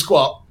after you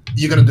squat,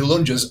 you're going to do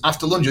lunges.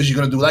 After lunges, you're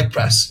going to do leg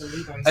press.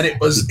 And it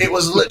was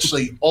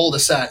literally all the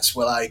sets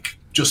were like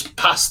just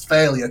past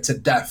failure to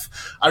death.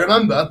 I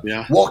remember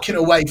walking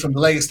away from the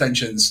leg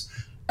extensions,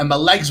 and my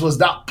legs was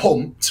that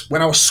pumped.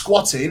 When I was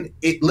squatting,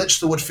 it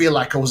literally would feel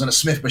like I was on a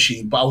Smith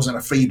machine, but I was on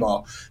a free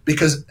bar,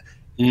 because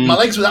my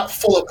legs were that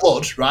full of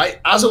blood, right?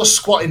 As I was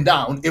squatting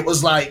down, it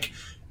was like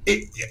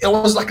it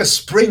was like a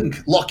spring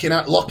locking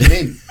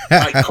in,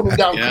 like coming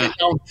down,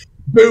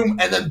 boom,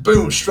 and then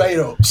boom, straight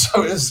up.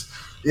 So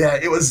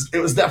it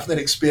was definitely an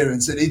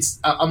experience, and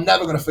I'm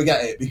never going to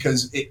forget it,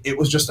 because it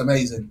was just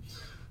amazing.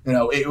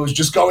 It was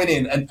just going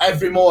in, and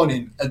every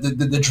morning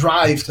the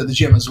drive to the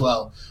gym as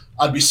well,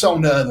 I'd be so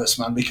nervous,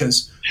 man,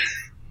 because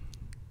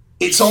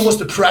it's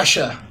almost a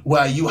pressure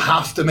where you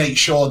have to make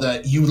sure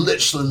that you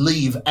literally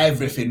leave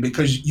everything,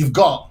 because you've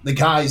got the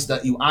guys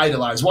that you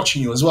idolize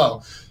watching you as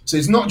well. So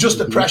it's not just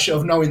the pressure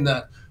of knowing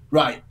that,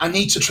 right, I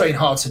need to train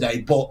hard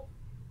today, but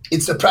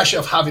it's the pressure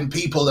of having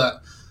people that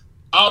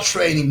are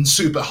training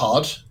super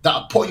hard, that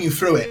are putting you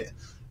through it,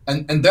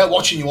 and they're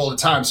watching you all the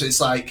time. So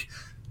it's like,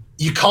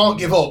 you can't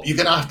give up. You're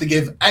going to have to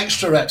give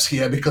extra reps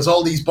here, because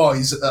all these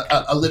boys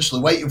are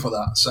literally waiting for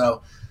that.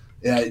 So,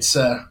 yeah, it's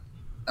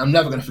I'm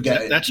never going to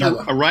forget it. That's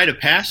a rite of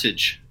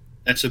passage.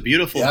 That's a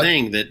beautiful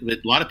thing that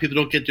a lot of people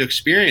don't get to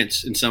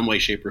experience in some way,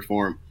 shape, or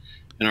form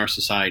in our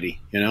society.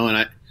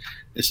 And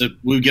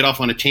we get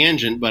off on a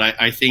tangent, but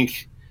I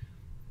think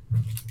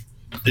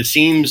it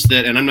seems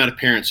that, and I'm not a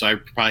parent, so I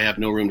probably have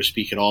no room to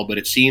speak at all, but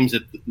it seems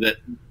that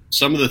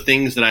some of the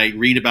things that I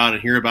read about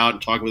and hear about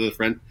and talk with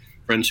other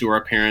friends who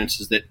are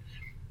parents is that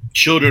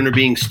children are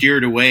being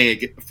steered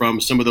away from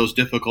some of those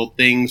difficult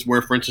things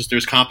where, for instance,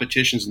 there's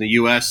competitions in the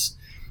U.S.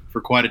 for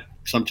quite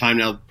some time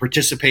now.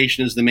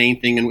 Participation is the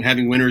main thing, and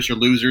having winners or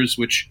losers,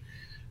 which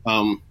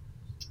can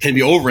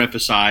be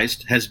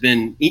overemphasized, has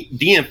been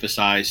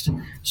de-emphasized,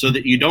 so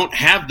that you don't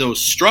have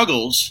those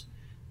struggles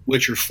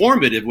which are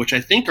formative, which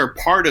I think are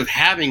part of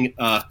having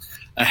a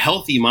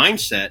healthy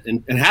mindset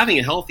and having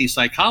a healthy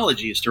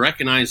psychology, is to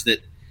recognize that,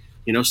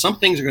 some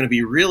things are going to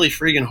be really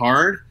friggin'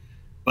 hard,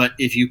 but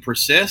if you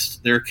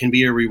persist, there can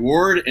be a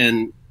reward,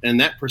 and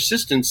that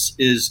persistence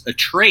is a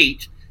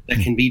trait that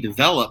can be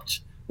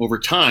developed over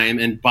time,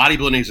 and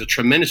bodybuilding is a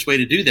tremendous way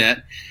to do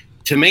that,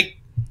 to make,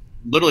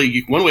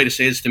 literally, one way to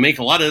say it is to make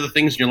a lot of other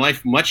things in your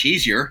life much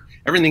easier.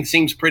 Everything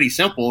seems pretty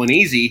simple and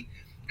easy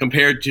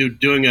compared to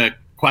doing a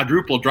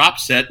quadruple drop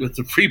set with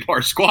the free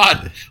bar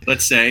squat,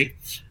 let's say,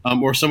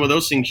 or some of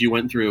those things you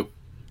went through.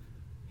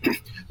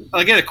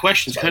 I got a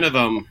question. It's kind of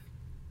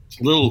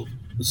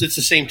it's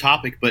the same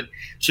topic, but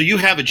so you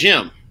have a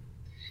gym,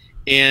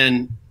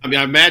 and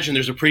I imagine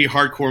there's a pretty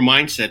hardcore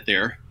mindset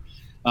there,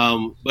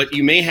 but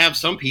you may have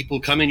some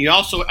people come in. You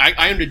also,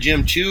 I own a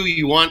gym too.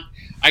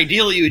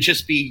 Ideally, you would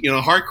just be,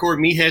 hardcore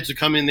meatheads who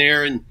come in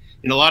there and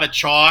a lot of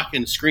chalk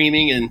and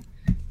screaming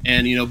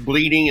and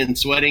bleeding and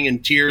sweating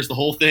and tears, the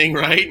whole thing,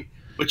 right?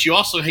 But you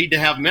also need to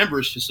have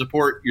members to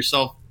support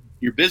yourself,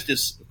 your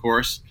business, of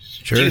course.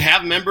 Sure. Do you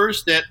have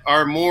members that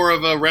are more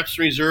of a reps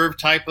reserve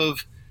type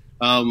of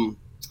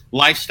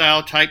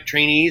lifestyle type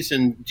trainees,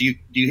 and do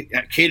you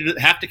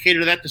have to cater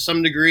to that to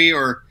some degree,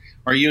 or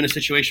are you in a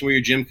situation where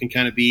your gym can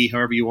kind of be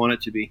however you want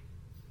it to be?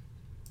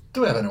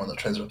 Do we have anyone that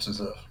trains reps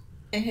reserve?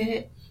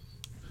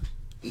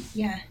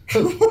 Yeah.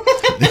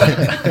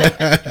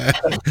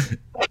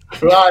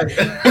 Right.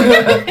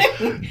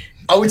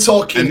 Are we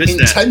talking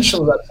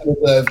intentional reps in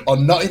reserve or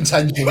not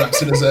intentional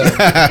reps in reserve?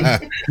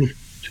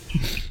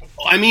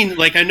 I mean,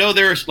 like, I know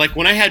there's, like,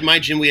 when I had my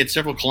gym, we had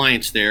several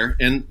clients there,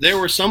 and there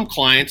were some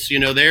clients,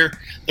 their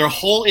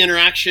whole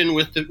interaction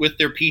with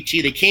their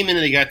PT, they came in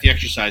and they got the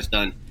exercise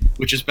done,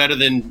 which is better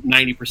than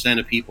 90%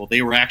 of people.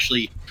 They were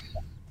actually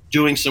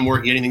doing some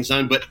work, getting things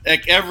done, but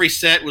like, every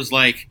set was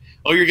like,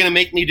 oh, you're going to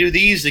make me do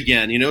these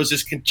again. It was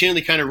this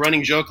continually kind of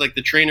running joke, like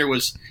the trainer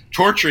was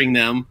torturing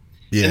them.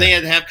 Yeah. And they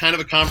had to have kind of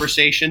a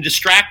conversation,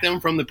 distract them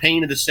from the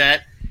pain of the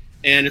set.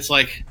 And it's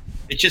like,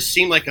 it just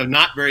seemed like a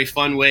not very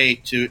fun way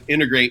to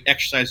integrate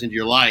exercise into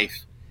your life.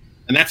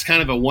 And that's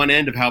kind of a one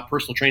end of how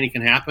personal training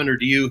can happen. Or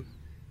do you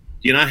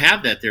not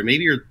have that there?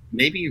 Maybe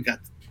you've got,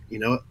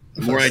 a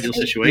more ideal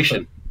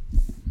situation.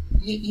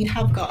 You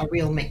have got a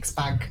real mixed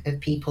bag of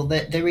people.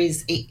 That there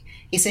is,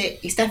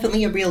 it's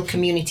definitely a real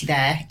community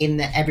there, in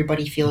that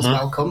everybody feels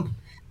welcome.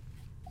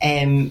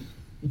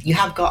 You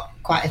have got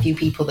quite a few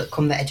people that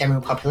come that are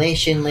general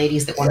population,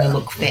 ladies that want to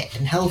look fit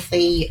and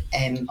healthy,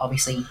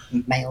 obviously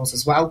males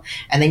as well.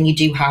 And then you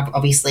do have,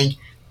 obviously,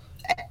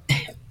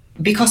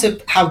 because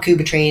of how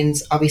Kuba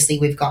trains, obviously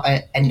we've got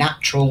a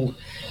natural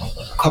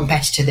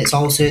competitor that's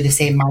also the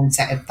same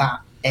mindset of that,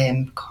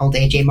 called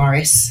AJ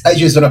Morris.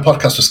 AJ's done a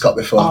podcast with Scott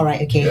before. All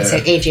right, okay. Yeah. So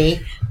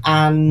AJ,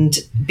 and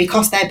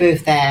because they're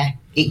both there,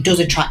 it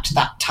does attract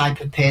that type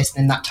of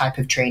person and that type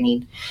of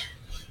training.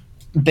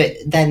 But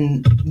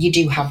then you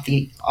do have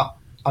the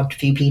odd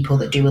few people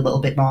that do a little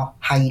bit more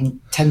high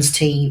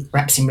intensity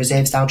reps in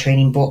reserve style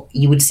training, but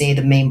you would say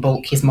the main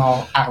bulk is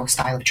more our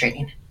style of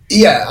training.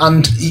 Yeah,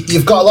 and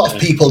you've got a lot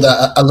of people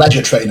that are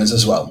leisure trainers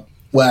as well,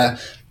 where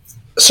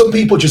some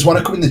people just want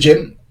to come in the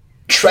gym,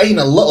 train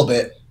a little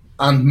bit,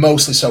 and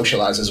mostly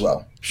socialise as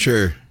well.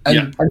 Sure.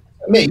 And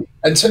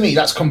to me,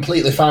 that's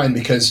completely fine,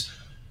 because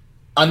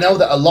I know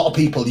that a lot of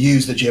people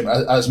use the gym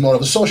as more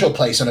of a social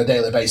place on a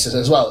daily basis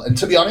as well. And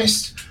to be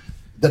honest,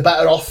 they're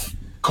better off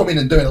coming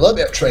and doing a little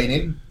bit of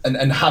training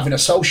and having a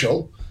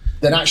social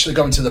than actually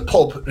going to the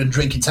pub and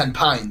drinking 10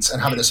 pints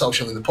and having a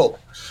social in the pub.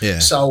 Yeah.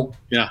 So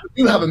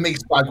you have a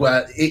mixed bag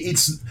where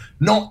it's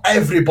not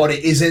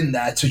everybody is in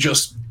there to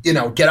just,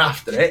 get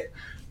after it.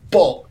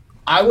 But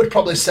I would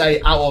probably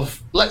say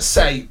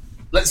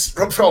let's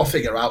throw a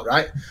figure out,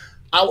 right?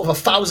 Out of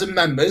 1,000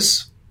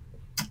 members,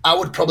 I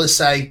would probably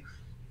say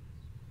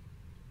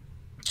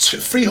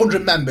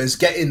 300 members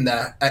get in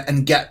there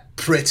and get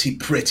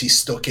pretty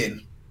stuck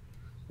in,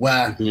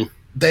 where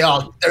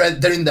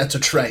they're in there to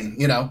train,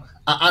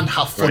 and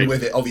have fun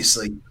with it,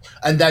 obviously.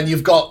 And then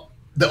you've got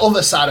the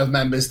other side of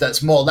members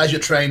that's more leisure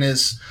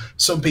trainers,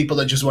 some people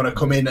that just want to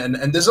come in,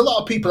 and there's a lot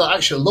of people that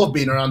actually love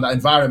being around that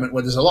environment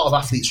where there's a lot of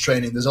athletes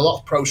training, there's a lot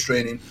of pros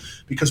training,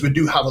 because we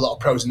do have a lot of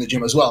pros in the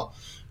gym as well.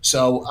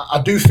 So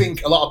I do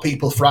think a lot of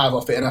people thrive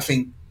off it, and I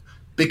think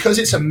because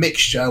it's a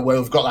mixture where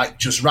we've got like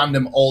just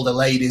random older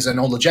ladies and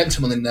older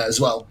gentlemen in there as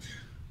well,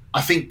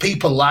 I think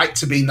people like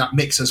to be in that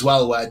mix as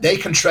well, where they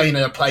can train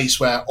in a place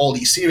where all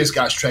these serious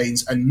guys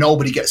trains and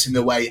nobody gets in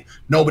the way,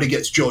 nobody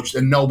gets judged,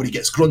 and nobody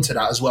gets grunted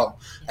at as well.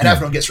 And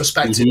everyone gets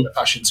respected in the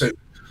fashion too.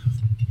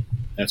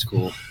 That's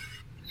cool.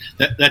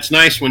 That's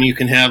nice when you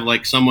can have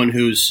like someone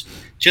who's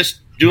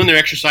just doing their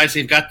exercise.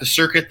 They've got the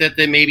circuit that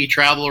they maybe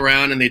travel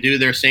around and they do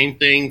their same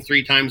thing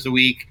 3 times a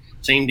week,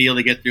 same deal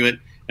to get through it.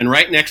 And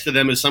right next to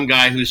them is some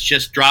guy who's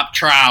just dropped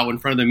trow in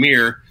front of the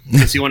mirror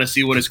because you want to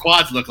see what his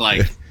quads look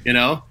like,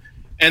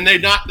 And they're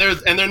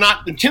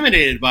not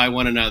intimidated by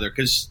one another,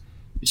 because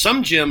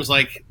some gyms,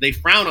 like, they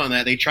frown on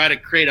that. They try to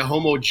create a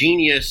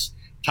homogeneous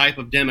type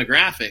of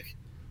demographic,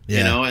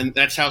 and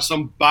that's how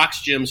some box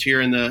gyms here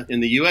in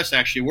the U.S.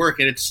 actually work.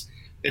 And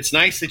it's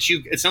nice that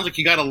it sounds like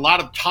you got a lot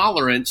of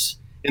tolerance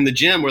in the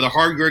gym where the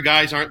hardcore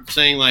guys aren't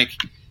saying like,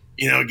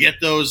 get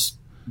those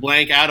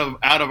blank out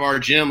of our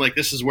gym. Like,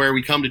 this is where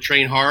we come to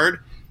train hard.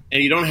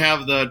 And you don't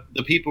have the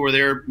people where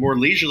they're more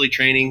leisurely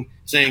training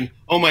saying,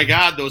 oh my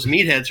God, those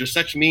meatheads are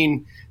such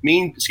mean,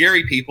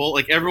 scary people.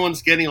 Like,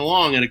 everyone's getting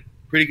along in a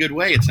pretty good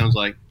way, it sounds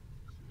like.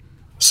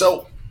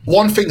 So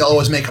one thing that I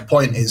always make a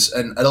point is,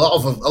 and a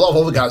lot of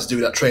other guys do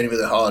that training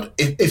really hard.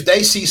 If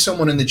they see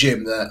someone in the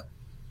gym that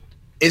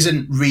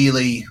isn't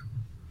really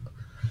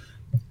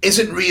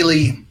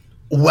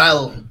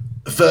well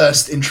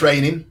versed in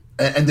training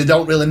and they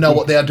don't really know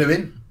what they are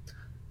doing,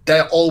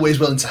 they're always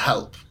willing to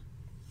help.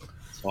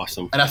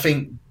 Awesome. And I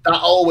think that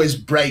always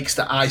breaks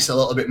the ice a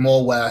little bit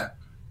more, where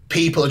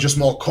people are just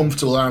more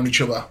comfortable around each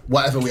other,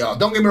 whatever we are.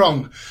 Don't get me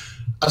wrong,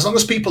 as long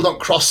as people don't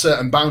cross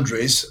certain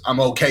boundaries,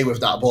 I'm okay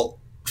with that. But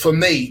for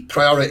me,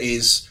 priority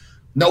is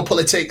no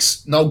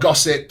politics, no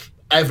gossip.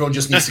 Everyone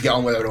just needs to get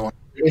on with everyone.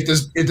 If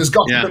there's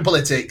gossip and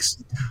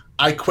politics,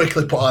 I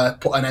quickly put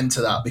an end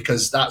to that,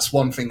 because that's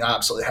one thing I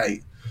absolutely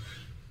hate.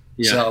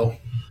 Yeah. So.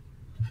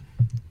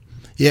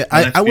 Yeah,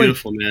 I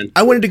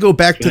wanted to go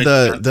back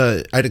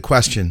to I had a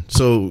question.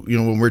 So,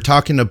 when we're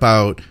talking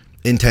about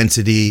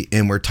intensity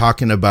and we're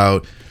talking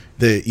about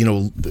the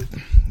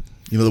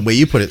way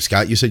you put it,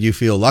 Scott, you said you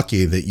feel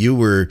lucky that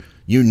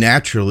you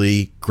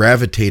naturally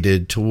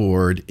gravitated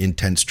toward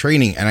intense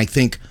training. And I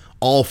think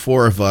all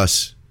four of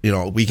us,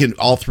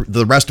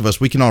 the rest of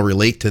us, we can all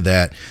relate to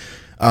that.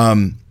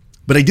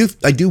 But I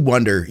do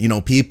wonder,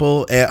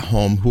 people at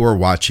home who are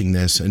watching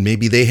this and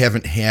maybe they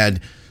haven't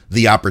had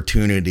the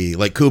opportunity,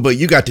 like Kuba,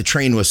 you got to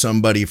train with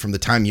somebody from the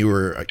time you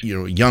were, a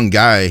young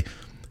guy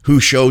who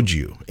showed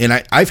you.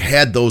 And I've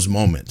had those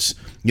moments,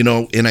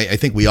 and I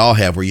think we all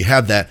have, where you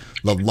have the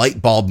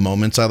light bulb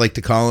moments, I like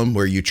to call them,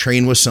 where you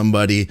train with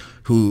somebody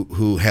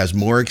who has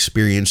more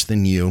experience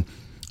than you,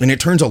 and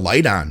it turns a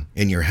light on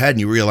in your head and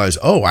you realize,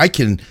 oh, I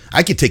can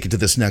take it to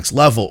this next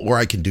level, or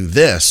I can do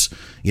this.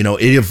 It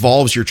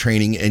evolves your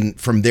training, and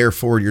from there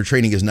forward, your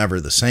training is never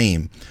the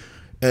same.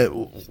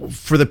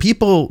 For the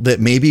people that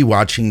may be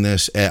watching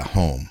this at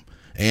home,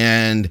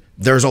 and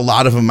there's a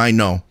lot of them I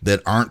know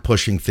that aren't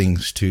pushing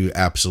things to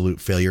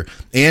absolute failure,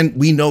 and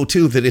we know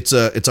too that it's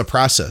a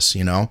process.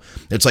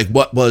 It's like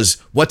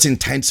what's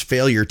intense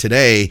failure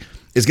today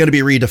is going to be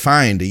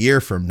redefined a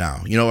year from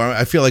now.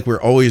 I feel like we're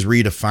always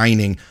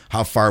redefining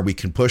how far we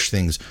can push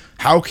things.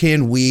 How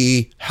can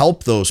we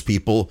help those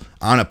people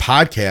on a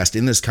podcast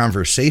in this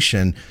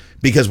conversation?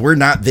 Because we're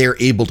not there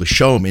able to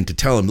show them and to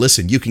tell them,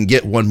 listen, you can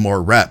get one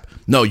more rep.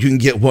 No, you can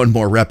get one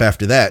more rep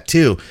after that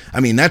too. I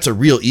mean, that's a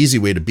real easy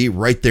way to be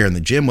right there in the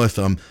gym with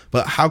them.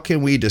 But how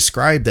can we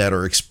describe that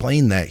or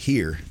explain that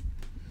here?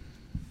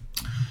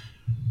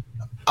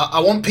 I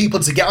want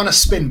people to get on a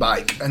spin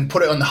bike and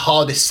put it on the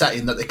hardest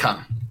setting that they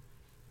can,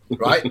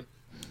 right?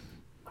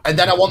 And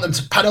then I want them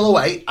to pedal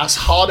away as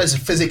hard as they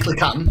physically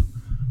can,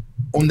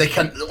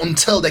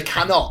 until they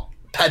cannot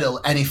pedal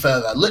any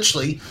further.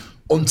 Literally,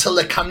 until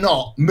they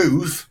cannot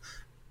move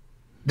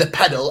the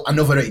pedal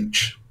another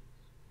inch.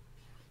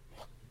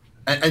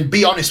 And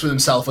be honest with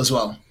themselves as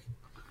well.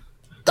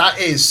 That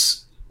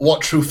is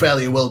what true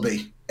failure will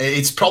be.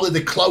 It's probably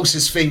the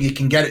closest thing you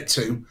can get it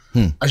to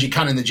as you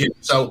can in the gym.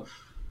 So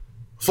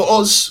for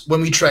us, when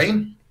we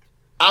train,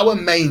 our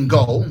main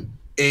goal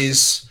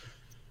is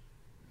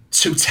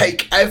to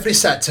take every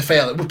set to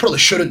failure. We probably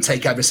shouldn't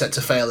take every set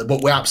to failure,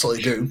 but we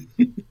absolutely do.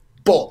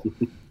 But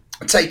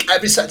take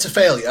every set to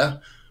failure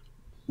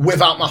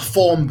without my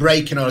form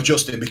breaking or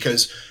adjusting,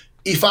 because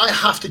if I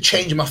have to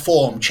change my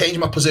form, change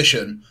my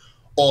position,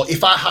 or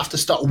if I have to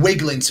start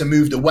wiggling to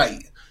move the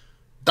weight,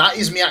 that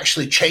is me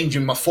actually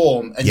changing my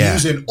form and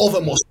using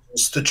other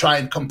muscles to try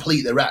and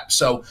complete the rep.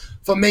 So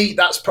for me,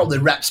 that's probably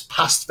reps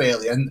past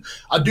failure. And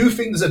I do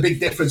think there's a big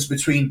difference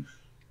between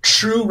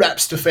true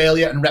reps to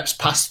failure and reps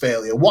past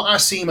failure. What I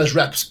see as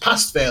reps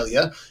past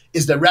failure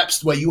is the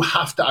reps where you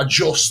have to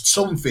adjust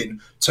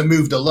something to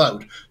move the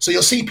load. So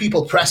you'll see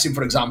people pressing,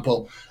 for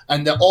example,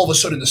 and then all of a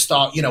sudden they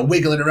start,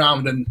 wiggling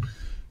around and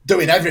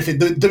doing everything,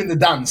 doing the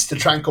dance to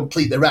try and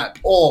complete the rep.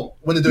 Or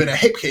when they're doing a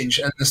hip hinge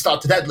and they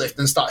start to deadlift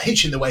and start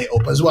hitching the weight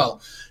up as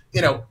well.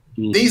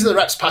 These are the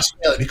reps past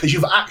failure, because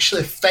you've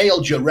actually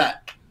failed your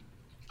rep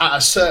at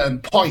a certain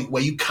point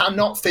where you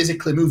cannot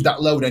physically move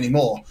that load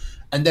anymore.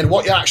 And then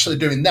what you're actually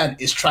doing then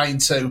is trying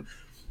to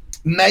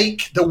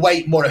make the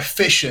weight more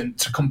efficient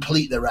to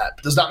complete the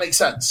rep. Does that make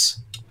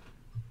sense?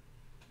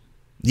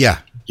 Yeah.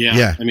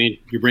 I mean,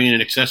 you're bringing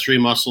in accessory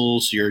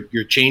muscles.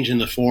 You're changing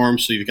the form,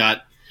 so you've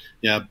got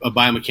a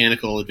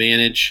biomechanical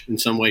advantage in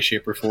some way,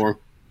 shape, or form.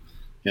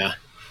 Yeah,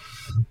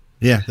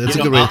 that's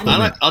a good way to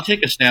put it. I'll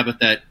take a stab at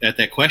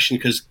that question,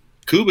 because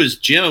Kuba's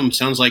gym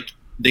sounds like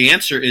the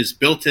answer is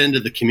built into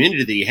the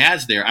community that he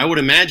has there. I would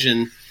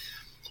imagine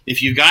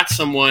if you got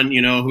someone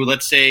who,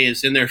 let's say,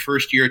 is in their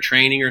first year of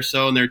training or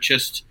so, and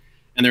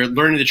they're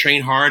learning to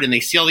train hard, and they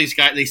see all these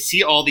guys, they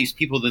see all these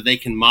people that they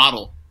can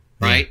model.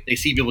 Right? They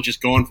see people just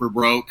going for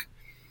broke,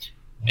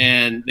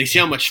 and they see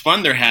how much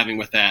fun they're having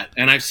with that.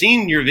 And I've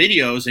seen your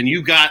videos, and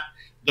you've got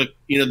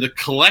the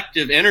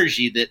collective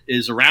energy that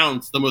is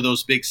around some of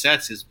those big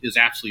sets is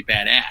absolutely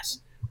badass,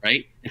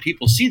 right? And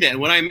people see that. And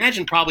what I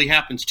imagine probably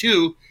happens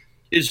too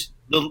is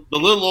the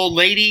little old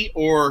lady,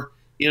 or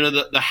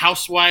the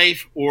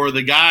housewife, or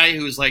the guy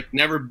who's like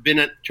never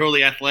been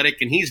totally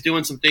athletic and he's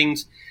doing some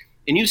things,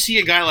 and you see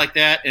a guy like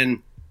that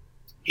and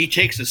he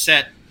takes a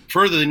set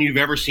further than you've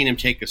ever seen him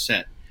take a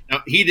set.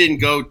 Now, he didn't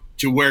go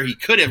to where he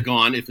could have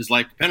gone if his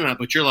life depended on it,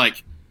 but you're like,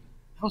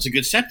 that was a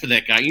good set for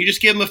that guy. And you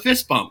just give him a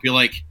fist bump. You're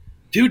like,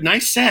 dude,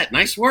 nice set,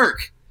 nice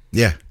work.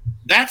 Yeah.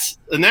 There's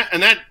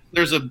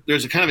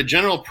a kind of a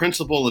general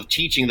principle of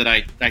teaching that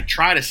I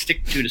try to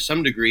stick to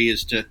some degree,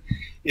 is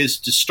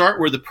to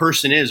start where the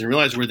person is and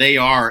realize where they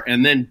are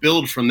and then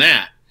build from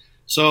that.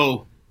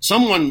 So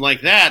someone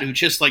like that who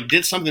just like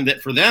did something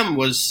that for them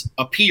was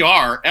a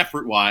PR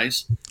effort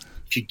wise,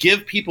 to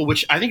give people,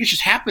 which I think it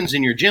just happens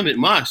in your gym, it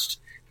must,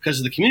 because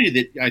of the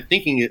community that I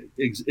think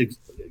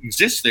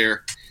exists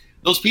there.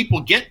 Those people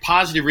get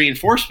positive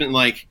reinforcement,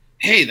 like,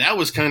 hey, that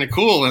was kind of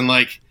cool. And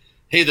like,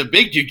 hey, the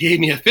big dude gave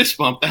me a fist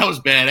bump. That was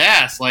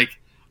badass. Like,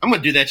 I'm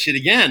going to do that shit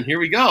again. Here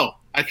we go.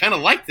 I kind of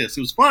like this.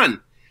 It was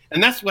fun.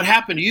 And that's what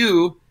happened to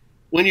you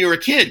when you were a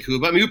kid,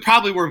 Kuba. I mean, you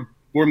probably were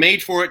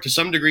made for it to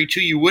some degree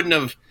too. You would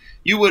have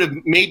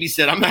maybe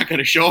said, I'm not going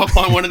to show up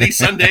on one of these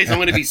Sundays. I'm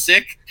going to be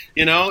sick,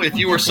 if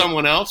you were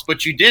someone else,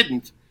 but you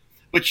didn't.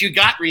 But you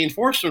got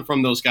reinforcement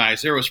from those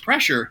guys. There was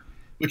pressure,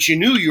 but you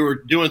knew you were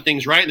doing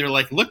things right. And they're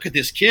like, look at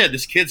this kid.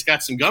 This kid's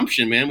got some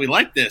gumption, man. We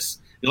like this.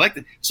 You like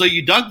it. So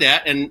you dug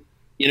that, and,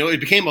 it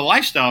became a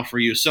lifestyle for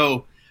you.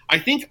 So I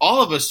think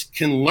all of us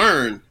can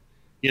learn,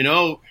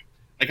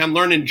 like I'm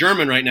learning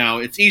German right now.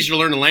 It's easier to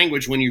learn a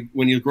language when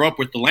you grow up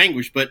with the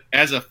language. But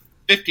as a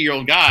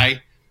 50-year-old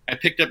guy, I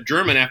picked up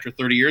German after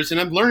 30 years, and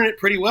I'm learning it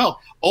pretty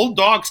well. Old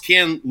dogs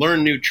can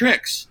learn new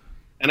tricks.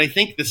 And I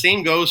think the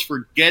same goes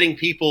for getting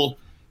people,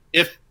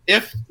 if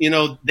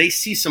they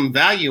see some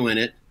value in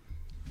it,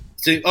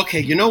 say, okay,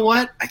 you know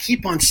what? I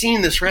keep on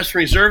seeing this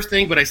Western Reserve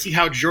thing, but I see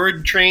how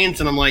Jordan trains,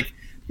 and I'm like,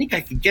 I think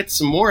I could get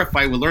some more if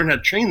I would learn how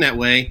to train that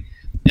way.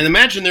 And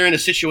imagine they're in a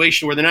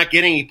situation where they're not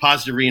getting any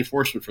positive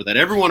reinforcement for that.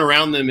 Everyone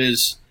around them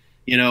is,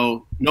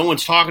 no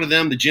one's talking to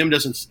them. The gym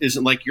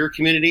isn't like your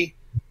community.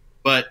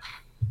 But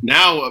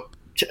now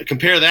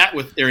compare that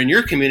with they're in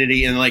your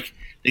community, and like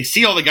they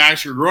see all the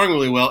guys who are growing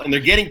really well and they're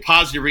getting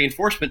positive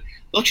reinforcement.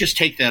 They'll just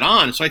take that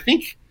on. So I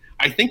think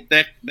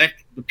that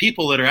the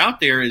people that are out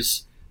there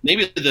is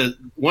maybe the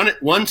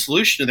one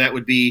solution to that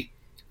would be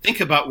think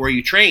about where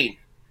you train.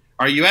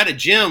 Are you at a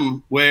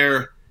gym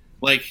where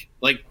like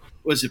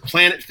was it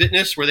Planet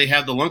Fitness where they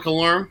have the lunk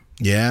alarm?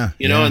 Yeah.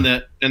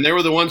 And they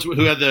were the ones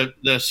who had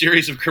the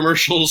series of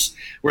commercials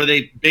where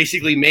they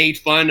basically made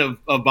fun of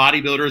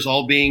bodybuilders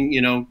all being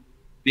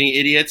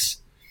idiots.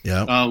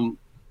 Yeah.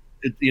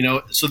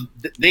 So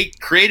they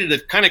created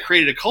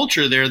a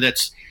culture there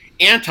that's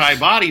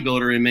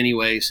anti-bodybuilder in many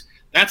ways.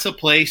 That's a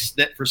place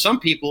that for some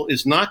people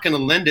is not going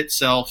to lend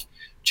itself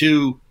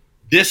to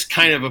this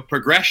kind of a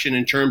progression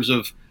in terms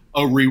of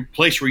a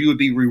place where you would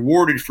be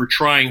rewarded for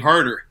trying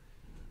harder.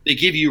 They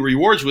give you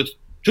rewards with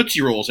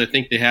Tootsie Rolls, I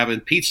think they have,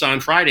 and pizza on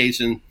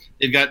Fridays, and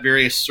they've got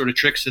various sort of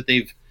tricks that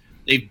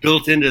they've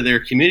built into their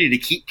community to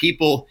keep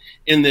people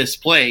in this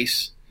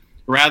place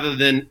rather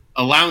than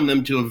allowing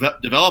them to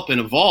develop and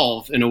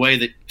evolve in a way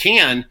that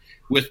can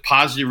with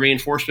positive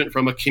reinforcement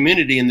from a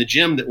community in the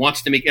gym that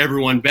wants to make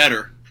everyone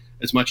better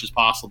as much as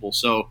possible.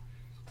 So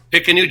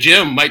pick a new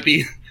gym might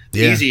be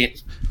easy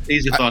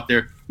thought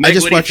there. Meg,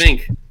 what do you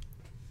think?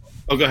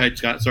 Oh, go ahead,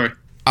 Scott. Sorry.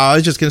 I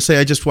was just going to say,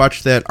 I just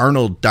watched that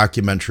Arnold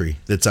documentary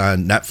that's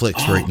on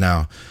Netflix right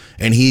now.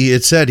 And he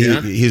had said,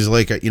 he's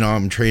like,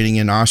 I'm training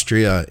in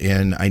Austria,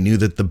 and I knew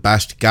that the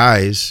best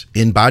guys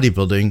in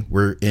bodybuilding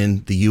were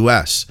in the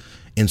U.S.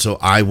 And so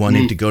I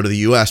wanted to go to the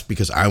U.S.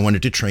 because I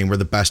wanted to train where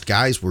the best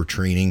guys were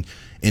training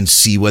and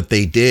see what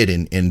they did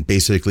and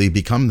basically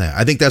become that.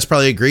 I think that's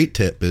probably a great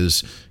tip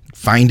is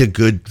find a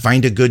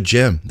good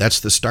gym.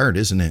 That's the start,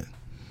 isn't it?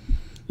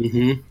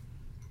 Mm-hmm.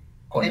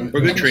 We're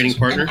a good training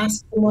partner. And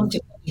ask someone to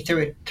put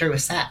you through a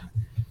set.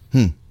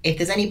 If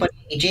there's anybody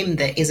in your gym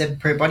that is a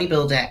pro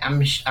bodybuilder,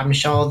 I'm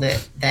sure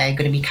that they're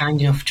going to be kind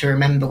enough to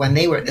remember when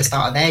they were at the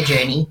start of their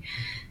journey,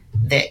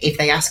 that if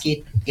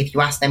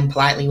you ask them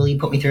politely, will you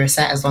put me through a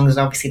set, as long as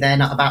obviously they're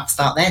not about to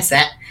start their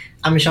set,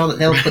 I'm sure that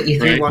they'll put you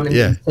through one, and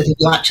so that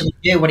you actually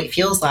know what it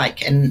feels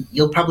like, and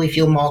you'll probably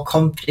feel more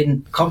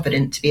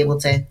confident to be able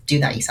to do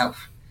that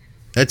yourself.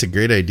 That's a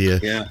great idea.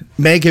 Yeah.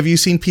 Meg, have you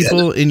seen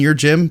people in your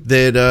gym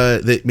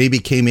that maybe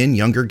came in,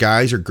 younger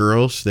guys or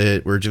girls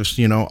that were just,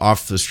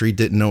 off the street,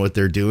 didn't know what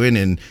they're doing,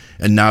 and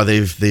now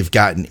they've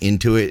gotten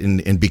into it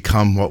and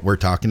become what we're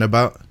talking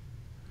about?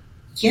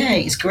 Yeah,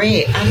 it's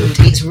great, and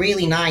it's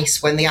really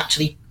nice when they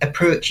actually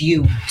approach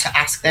you to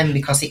ask them,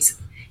 because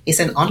it's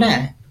an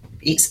honor.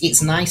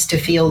 It's nice to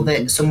feel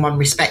that someone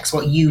respects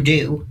what you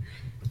do,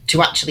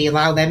 to actually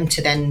allow them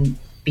to then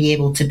be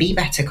able to be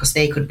better, because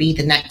they could be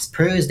the next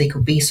pros. They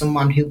could be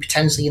someone who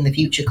potentially in the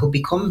future could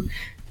become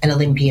an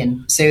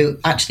Olympian. So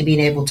actually being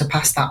able to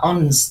pass that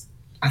on,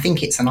 I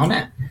think it's an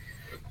honor.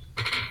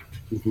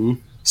 Mm-hmm.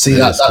 See,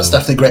 that's cool.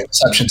 definitely a great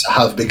perception to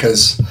have,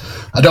 because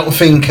I don't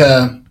think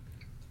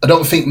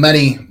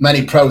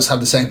many pros have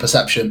the same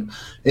perception.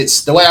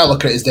 It's the way I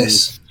look at it is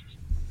this: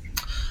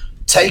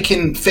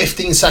 taking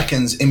 15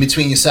 seconds in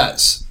between your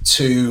sets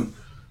to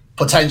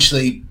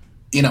potentially,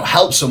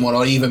 help someone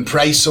or even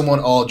praise someone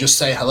or just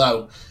say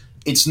hello.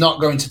 It's not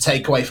going to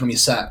take away from your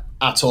set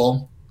at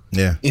all.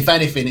 Yeah. If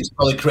anything, it's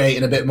probably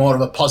creating a bit more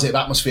of a positive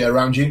atmosphere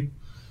around you.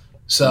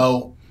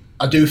 So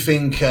I do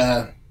think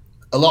a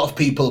lot of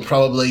people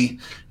probably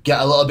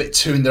get a little bit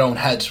too in their own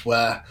head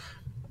where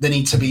they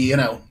need to be,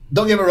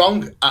 don't get me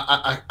wrong,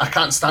 I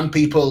can't stand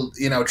people,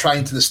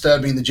 trying to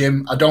disturb me in the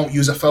gym. I don't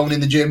use a phone in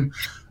the gym.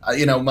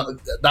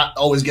 That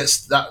always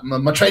gets that.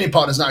 My training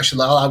partner's not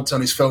actually allowed to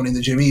on his phone in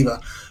the gym either.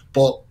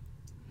 But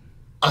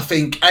I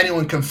think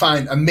anyone can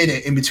find a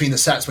minute in between the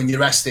sets when you're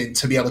resting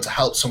to be able to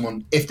help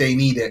someone if they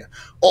need it.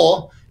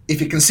 Or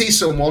if you can see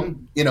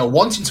someone,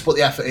 wanting to put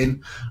the effort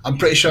in, I'm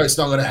pretty sure it's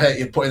not going to hurt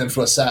you putting them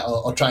through a set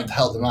or trying to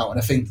help them out. And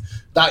I think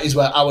that is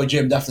where our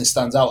gym definitely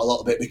stands out a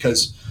little bit,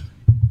 because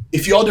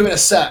if you're doing a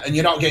set and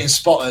you're not getting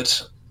spotted,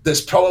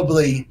 there's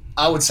probably,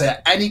 I would say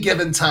at any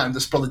given time,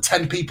 there's probably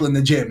 10 people in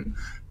the gym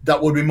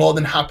that would be more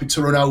than happy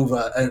to run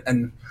over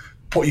and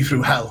put you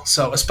through hell.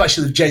 So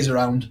especially if Jay's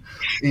around,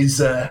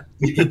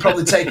 you're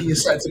probably taking your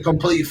set to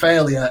complete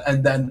failure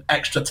and then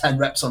extra 10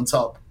 reps on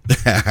top.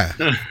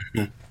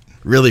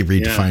 Really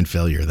redefine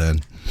failure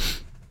then.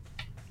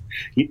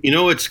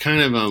 It's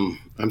kind of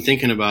I'm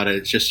thinking about it.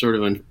 It's just sort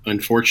of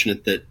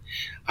unfortunate that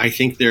I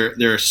think there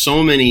are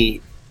so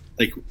many,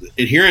 like,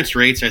 adherence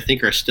rates I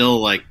think are still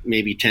like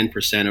maybe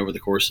 10% over the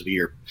course of a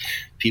year.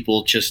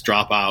 People just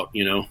drop out,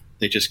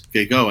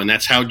 they go. And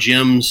that's how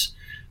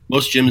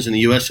most gyms in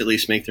the U.S. at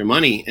least make their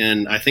money.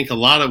 And I think a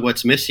lot of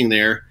what's missing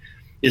there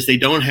is they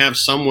don't have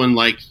someone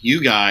like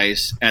you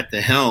guys at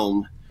the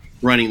helm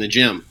running the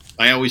gym.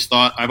 I've always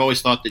thought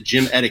that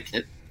gym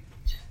etiquette,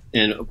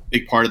 and a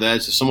big part of that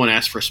is if someone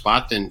asks for a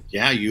spot, then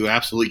yeah, you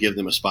absolutely give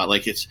them a spot.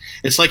 Like it's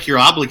like you're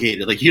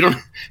obligated. Like you don't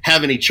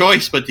have any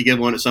choice but to give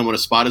someone a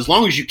spot as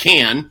long as you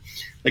can.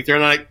 Like they're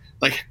not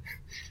like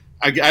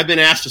I've been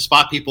asked to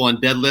spot people on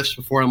deadlifts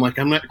before. I'm like,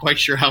 I'm not quite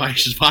sure how I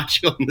should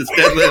spot you on this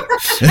deadlift,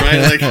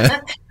 right? Like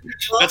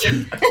that's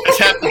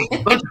happening.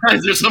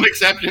 Sometimes there's some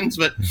exceptions,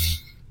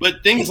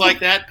 but things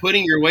like that,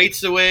 putting your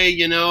weights away,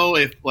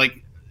 if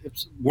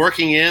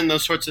working in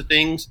those sorts of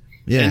things,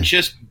 and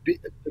just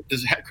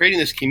creating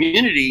this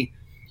community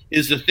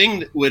is the thing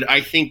that would, I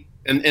think,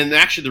 and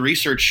actually the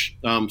research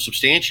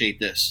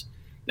substantiate this,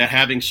 that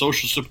having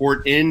social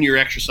support in your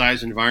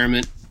exercise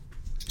environment,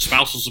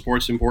 spousal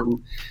support is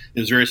important.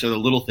 There's various other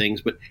little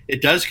things, but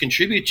it does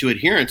contribute to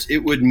adherence. It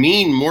would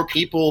mean more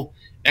people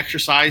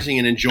exercising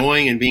and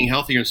enjoying and being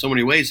healthier in so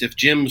many ways if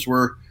gyms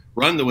were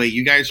run the way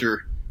you guys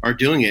are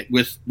doing it,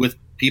 with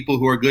people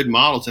who are good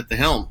models at the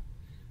helm,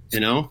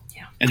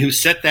 and who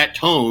set that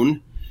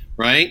tone,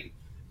 right?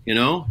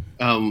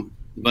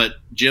 But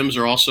gyms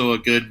are also a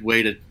good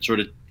way to sort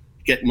of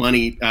get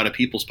money out of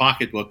people's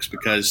pocketbooks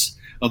because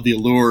of the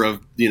allure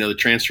of, the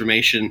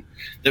transformation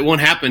that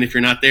won't happen if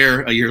you're not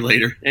there a year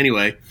later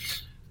anyway.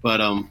 But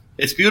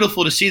it's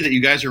beautiful to see that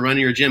you guys are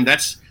running your gym.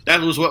 That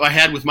was what I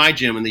had with my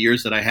gym in the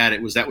years that I had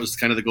it. That was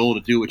kind of the goal,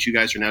 to do what you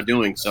guys are now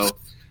doing. So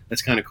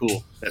that's kind of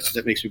cool.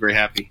 That makes me very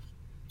happy.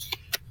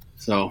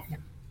 So.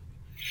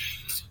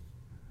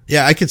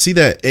 Yeah, I could see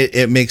that.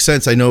 It makes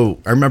sense. I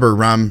remember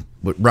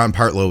what Ron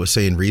Partlow was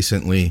saying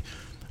recently,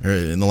 or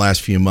in the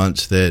last few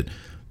months, that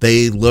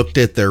they looked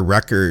at their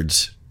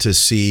records to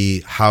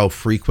see how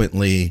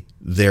frequently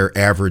their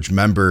average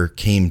member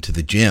came to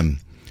the gym.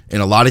 In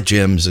a lot of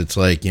gyms, it's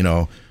like,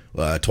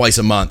 twice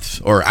a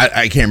month, or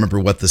I can't remember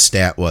what the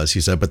stat was,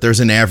 he said, but there's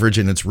an average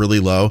and it's really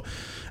low.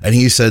 And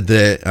he said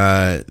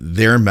that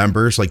their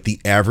members, like the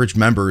average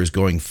member is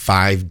going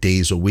 5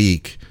 days a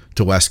week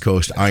to West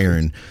Coast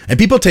Iron. And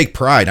people take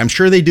pride. I'm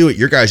sure they do at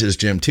your guys'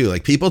 gym too.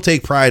 Like people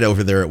take pride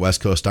over there at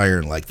West Coast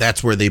Iron. Like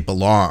that's where they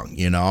belong,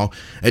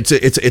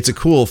 It's a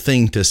cool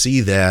thing to see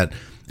that.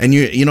 And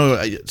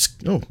I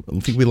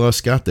think we lost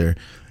Scott there.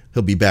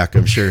 He'll be back,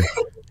 I'm sure.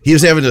 He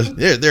was having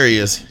there he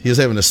is. He was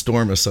having a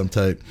storm of some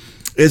type.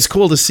 It's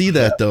cool to see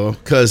that though,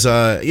 because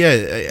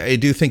I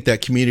do think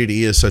that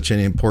community is such an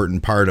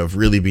important part of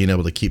really being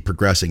able to keep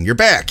progressing. You're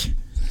back.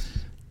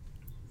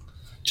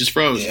 Just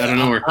froze. I don't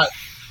know where.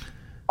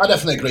 I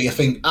definitely agree. I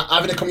think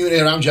having a community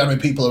around you, having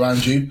people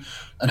around you,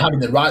 and having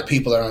the right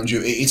people around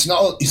you, it's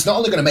not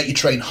only going to make you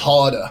train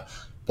harder,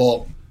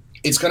 but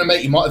it's going to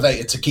make you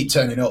motivated to keep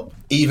turning up,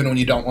 even when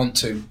you don't want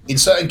to. In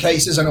certain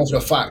cases, I know for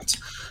a fact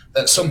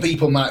that some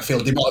people might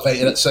feel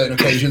demotivated at certain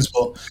occasions,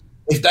 but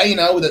if they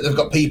know that they've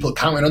got people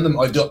counting on them,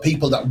 or they've got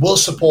people that will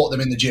support them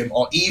in the gym,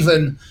 or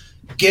even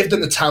give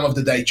them the time of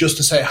the day just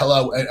to say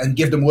hello and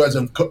give them words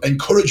of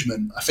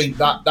encouragement, I think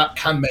that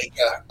can make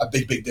a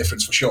big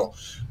difference for sure.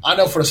 I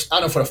know for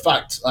a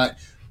fact, like,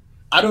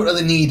 I don't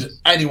really need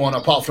anyone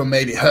apart from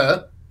maybe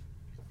her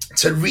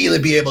to really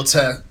be able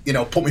to,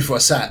 put me through a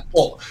set.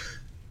 But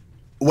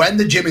when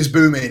the gym is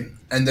booming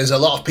and there's a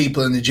lot of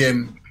people in the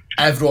gym,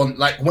 everyone,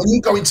 like when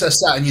you go into a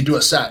set and you do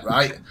a set,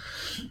 right?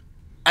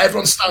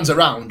 everyone stands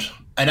around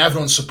and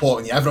everyone's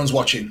supporting you, everyone's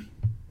watching.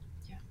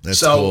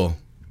 That's cool.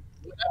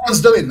 When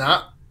everyone's doing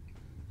that,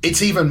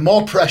 it's even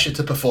more pressure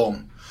to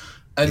perform.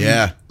 And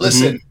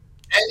listen,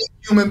 any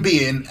human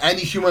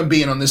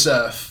being on this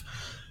earth,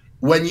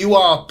 when you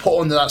are put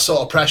under that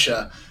sort of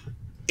pressure,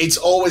 it's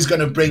always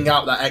going to bring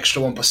out that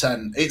extra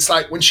 1%. It's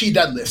like when she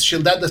deadlifts,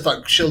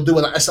 she'll do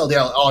an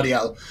SLDL,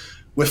 RDL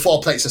with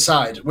 4 plates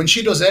aside. When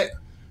she does it,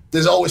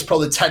 there's always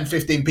probably 10,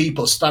 15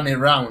 people standing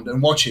around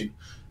and watching.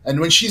 And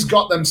when she's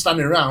got them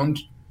standing around,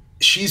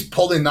 she's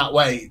pulling that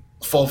weight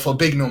for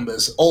big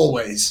numbers,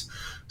 always.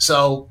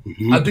 So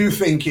I do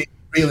think it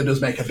really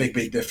does make a big,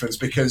 big difference,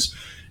 because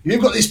if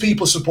you've got these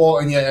people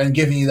supporting you and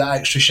giving you that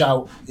extra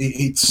shout,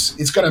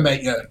 it's going to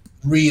make you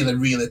really,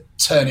 really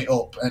turn it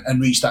up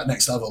and reach that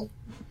next level.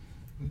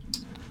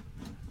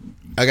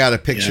 I got a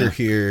picture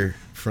here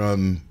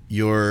from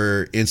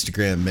your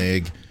Instagram,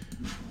 Meg.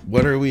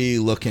 What are we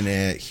looking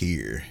at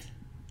here?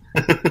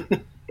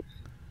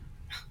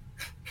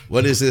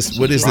 What is this?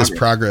 What is this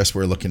progress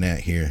we're looking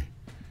at here?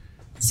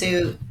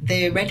 So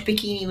the red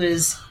bikini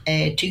was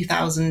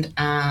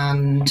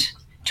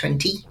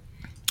 2020.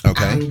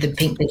 Okay. And the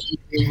pink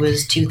bikini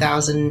was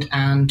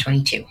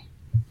 2022.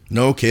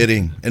 No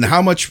kidding. And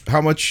how much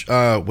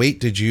weight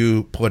did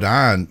you put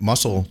on,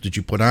 muscle did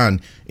you put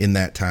on in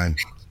that time?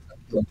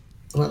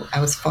 Well,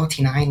 I was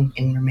 49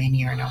 in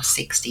Romania and I was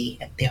 60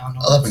 at the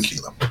Arnold. 11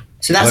 kilo.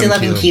 So that's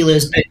 11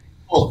 kilos,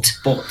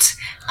 but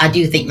I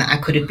do think that I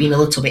could have been a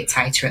little bit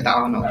tighter at the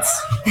Arnold's.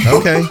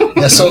 Okay.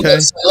 Yeah, so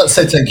let's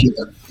say 10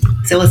 kilos.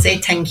 So we'll say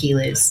 10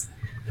 kilos.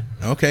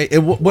 Okay.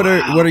 And what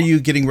are you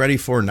getting ready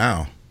for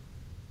now?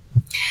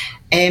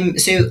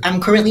 So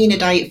I'm currently in a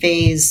diet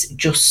phase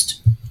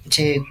just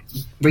to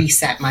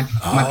reset my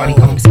body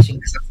composition.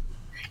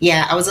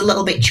 Yeah, I was a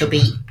little bit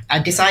chubby. I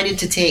decided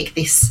to take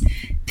this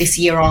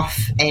year off.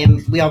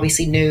 We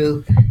obviously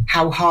know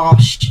how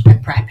harsh a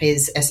prep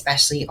is,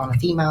 especially on a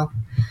female.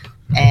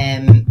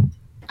 And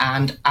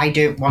I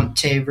don't want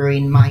to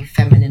ruin my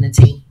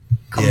femininity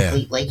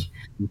completely.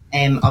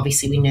 Yeah.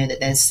 Obviously, we know that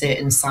there's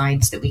certain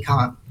sides that we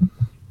can't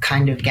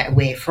kind of get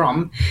away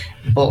from,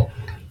 but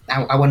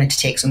I wanted to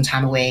take some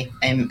time away,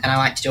 and I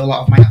like to do a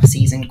lot of my off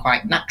season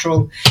quite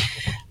natural.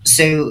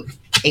 So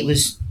it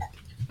was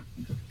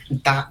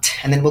that,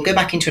 and then we'll go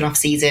back into an off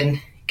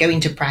season, go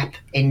into prep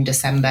in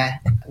November,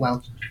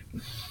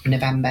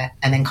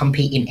 and then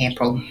compete in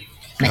April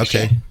next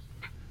year.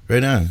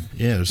 Right on.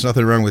 Yeah, there's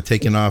nothing wrong with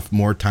taking off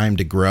more time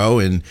to grow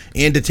and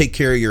to take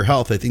care of your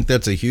health. I think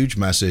that's a huge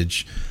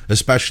message,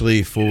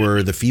 especially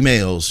for the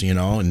females,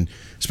 and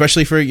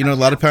especially for, a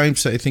lot of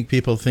times I think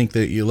people think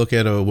that you look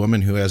at a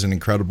woman who has an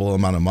incredible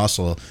amount of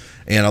muscle,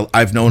 and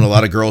I've known a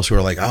lot of girls who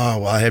are like, oh,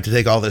 well, I have to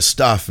take all this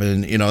stuff,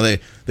 and, they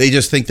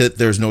just think that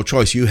there's no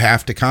choice. You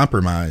have to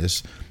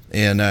compromise,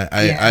 and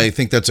I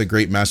think that's a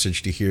great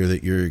message to hear,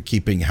 that you're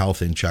keeping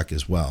health in check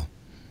as well.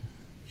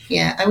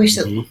 Yeah, I wish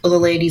that other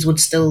ladies would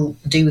still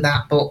do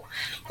that, but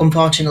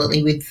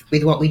unfortunately with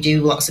what we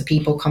do, lots of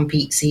people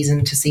compete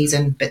season to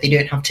season, but they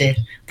don't have to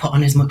put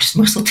on as much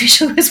muscle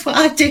tissue as what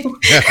I do.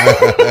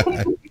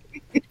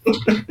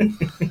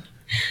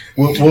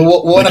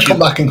 we'll want to come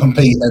back and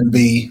compete and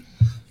be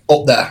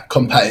up there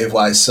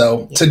competitive-wise.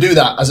 So to do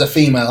that as a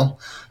female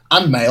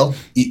and male,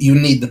 you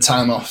need the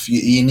time off.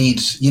 You need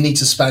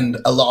to spend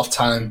a lot of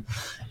time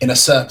in a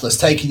surplus,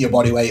 taking your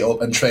body weight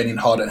up and training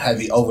hard and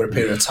heavy over a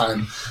period of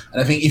time. And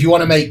I think if you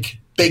want to make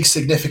big,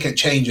 significant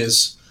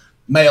changes,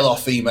 male or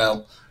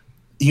female,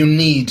 you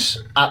need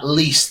at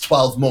least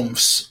 12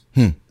 months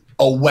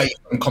away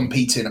from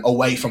competing,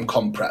 away from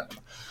comp prep.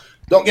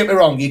 Don't get me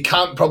wrong, you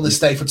can't probably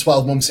stay for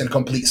 12 months in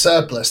complete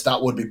surplus.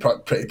 That would be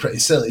pretty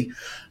silly.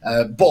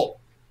 But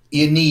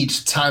you need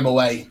time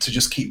away to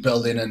just keep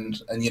building and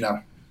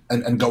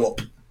go up.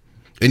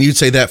 And you'd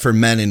say that for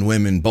men and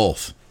women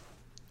both?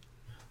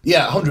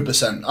 Yeah,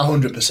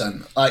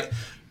 100%. Like,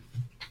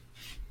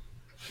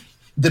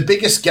 the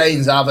biggest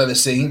gains I've ever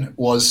seen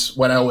was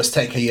when I always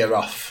take a year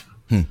off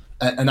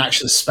and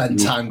actually spend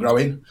time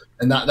growing.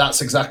 And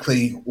that's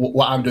exactly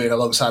what I'm doing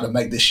alongside of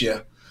Meg this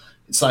year.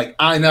 It's like,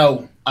 I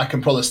know I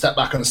can probably step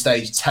back on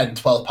stage 10,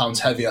 12 pounds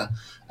heavier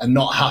and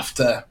not have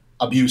to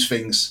abuse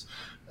things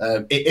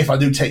if I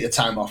do take the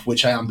time off,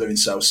 which I am doing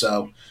so.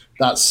 So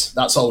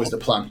that's always the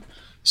plan.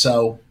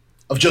 So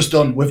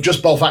we've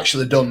just both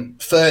actually done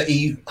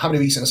 30, how many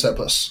weeks in a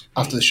surplus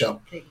after the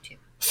show?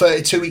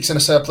 32 weeks in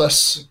a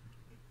surplus.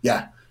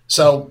 Yeah.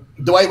 So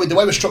the way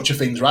we structure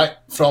things, right,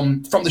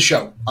 from the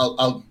show,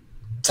 I'll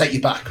take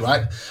you back,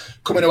 right?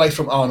 Coming away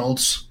from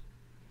Arnold's,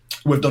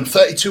 we've done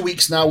 32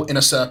 weeks now in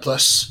a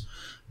surplus.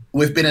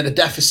 We've been in a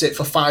deficit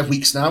for 5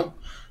 weeks now.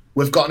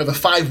 We've got another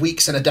 5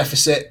 weeks in a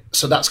deficit,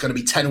 so that's going to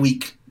be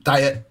 10-week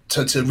diet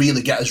to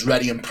really get us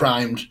ready and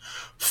primed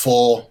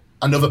for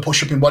another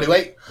push-up in body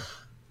weight.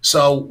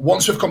 So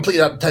once we've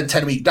completed that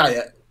 10-week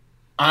diet,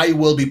 I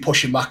will be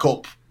pushing back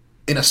up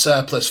in a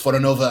surplus for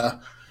another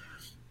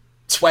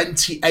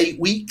 28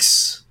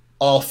 weeks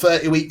or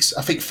 30 weeks.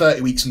 I think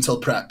 30 weeks until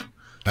prep.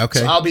 Okay.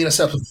 So I'll be in a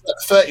surplus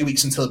 30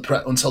 weeks until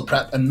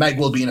prep, and Meg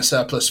will be in a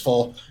surplus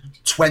for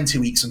 20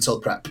 weeks until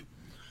prep.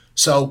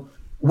 So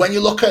when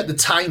you look at the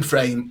time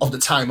frame of the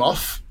time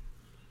off,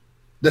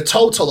 the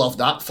total of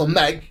that for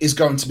Meg is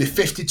going to be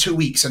 52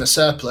 weeks in a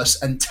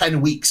surplus and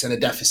 10 weeks in a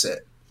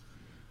deficit.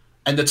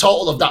 And the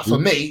total of that for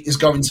me is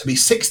going to be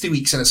 60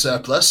 weeks in a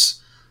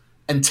surplus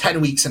and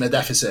 10 weeks in a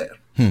deficit.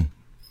 Does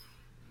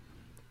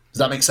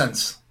that make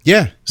sense?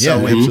 Yeah, So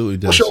it absolutely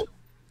does.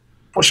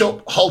 Push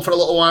up, hold for a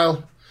little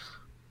while,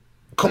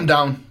 come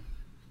down,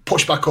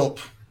 push back up,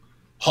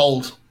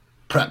 hold,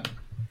 prep.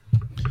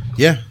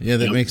 Yeah,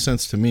 that makes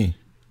sense to me.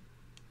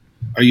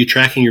 Are you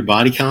tracking your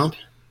body count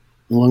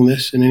along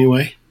this in any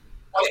way?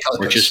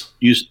 Or just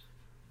use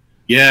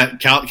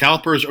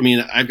calipers? I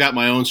mean, I've got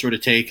my own sort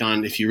of take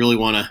on if you really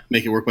want to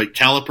make it work, like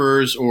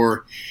calipers,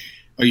 or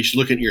are you just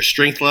looking at your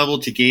strength level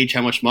to gauge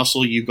how much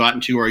muscle you've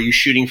gotten to? Or are you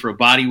shooting for a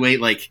body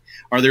weight? Like,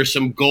 are there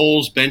some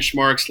goals,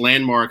 benchmarks,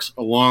 landmarks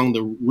along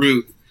the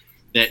route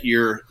that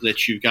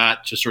you've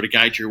got to sort of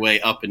guide your way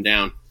up and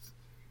down?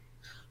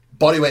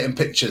 Body weight and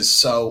pictures.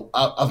 So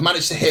I've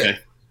managed to hit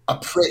a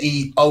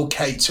pretty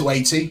okay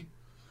 280.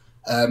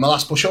 My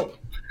last push up.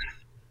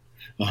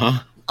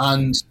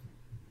 And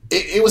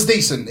it was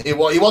decent. It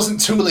wasn't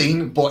too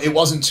lean, but it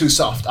wasn't too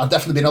soft. I've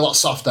definitely been a lot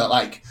softer,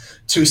 like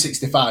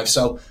 265.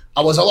 So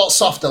I was a lot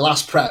softer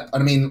last prep.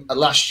 And I mean,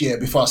 last year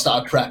before I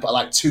started prep, at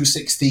like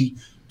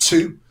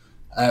 262.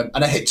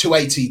 And I hit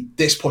 280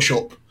 this push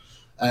up.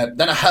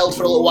 Then I held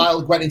for a little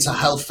while, went into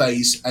health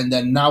phase, and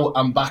then now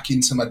I'm back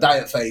into my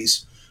diet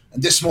phase.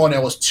 And this morning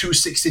I was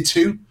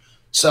 262.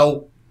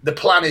 So the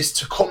plan is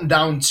to come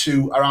down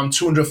to around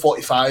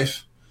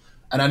 245.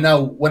 And I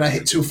know when I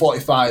hit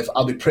 245,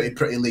 I'll be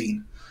pretty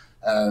lean.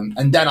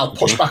 And then I'll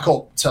push back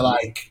up to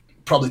like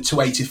probably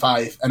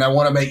 285. And I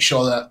want to make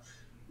sure that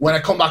when I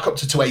come back up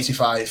to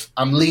 285,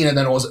 I'm leaner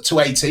than I was at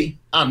 280.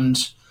 And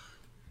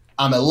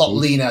I'm a lot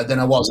leaner than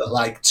I was at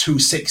like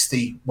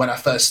 260 when I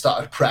first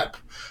started prep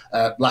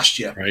last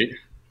year. Right.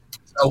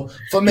 So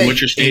for me,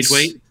 what's your stage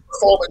weight?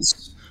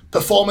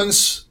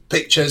 Performance,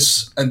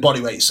 pictures, and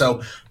body weight.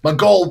 So my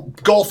goal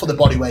for the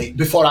body weight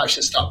before I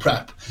actually start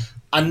prep,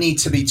 I need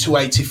to be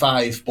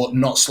 285, but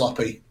not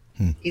sloppy.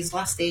 His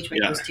last stage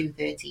weight was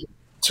 230.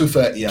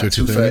 230, yeah,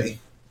 230.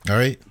 All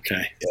right.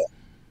 Okay.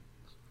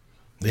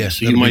 Yeah.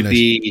 So you might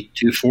be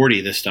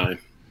 240 this time.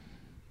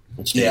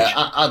 Yeah,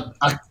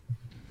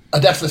 I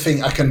definitely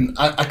think I can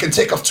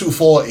take off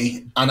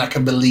 240 and I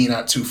can be lean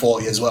at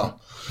 240 as well.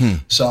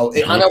 So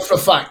I know for a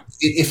fact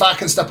if I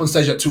can step on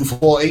stage at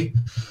 240,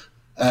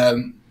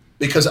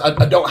 because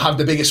I don't have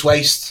the biggest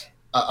waist,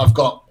 I've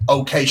got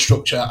okay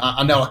structure.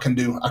 I know I can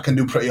do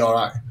pretty all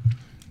right.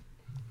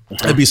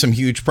 That'd be some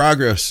huge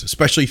progress,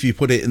 especially if you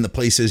put it in the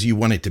places you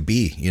want it to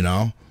be. You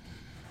know.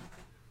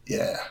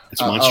 Yeah, it's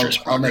monstrous.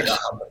 I'll make that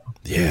happen.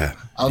 Yeah,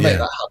 I'll make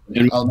that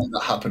happen. I'll make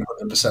that happen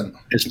 100%.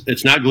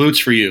 It's not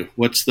glutes for you.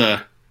 What's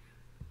the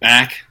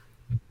back?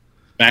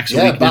 Back's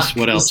a weakness.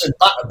 What else? Listen,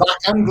 back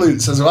and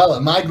glutes as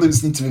well. My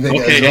glutes need to be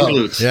bigger as well. And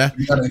glutes. Yeah.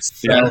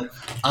 So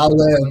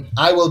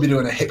I will be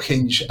doing a hip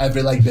hinge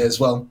every leg day as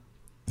well.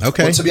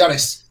 Okay. But to be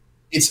honest,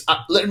 it's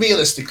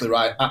realistically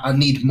right. I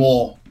need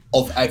more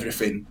of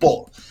everything,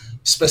 but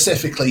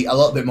specifically a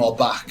little bit more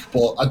back.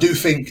 But I do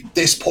think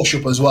this push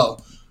up as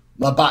well,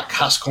 my back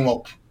has come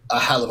up a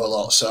hell of a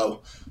lot.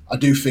 So I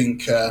do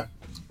think we're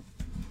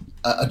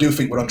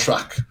on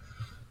track.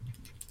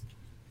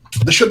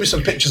 There should be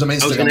some pictures on my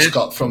Instagram,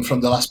 Scott, from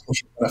the last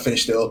push when I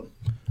finished it up.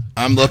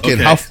 I'm looking.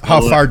 Okay.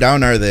 How far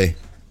down are they?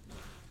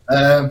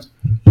 A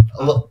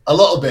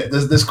little bit.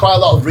 There's quite a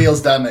lot of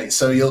reels there, mate.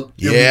 So you're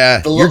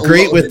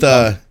great with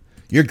the.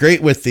 You're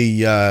great with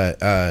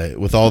the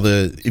with all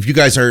the. If you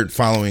guys aren't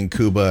following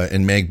Kuba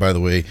and Meg, by the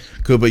way,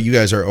 Kuba, you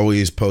guys are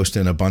always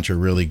posting a bunch of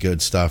really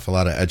good stuff, a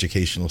lot of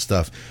educational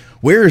stuff.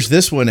 Where is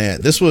this one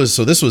at? This was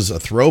a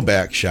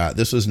throwback shot.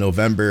 This was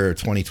November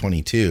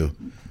 2022.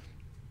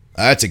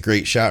 That's a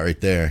great shot right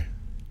there.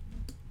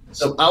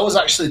 So I was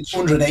actually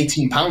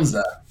 218 pounds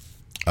there.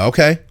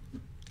 Okay.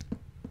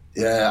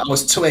 Yeah, I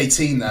was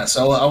 218 there.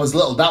 So I was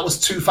little. That was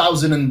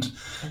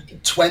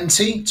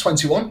 2020,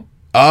 21.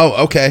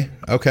 Oh, okay.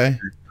 Okay.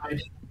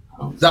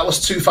 That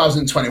was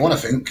 2021, I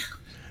think.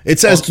 It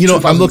says,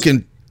 I'm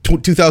looking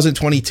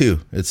 2022.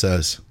 It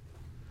says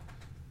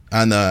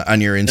on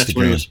your Instagram. That's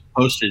when it was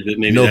posted, but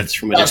maybe that's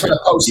from a different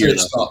year.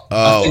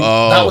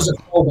 That was a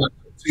callback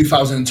to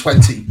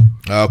 2020.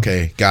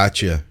 Okay,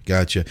 gotcha.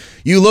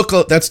 You look,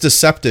 that's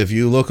deceptive.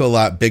 You look a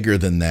lot bigger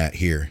than that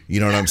here.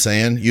 You know what I'm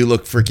saying? You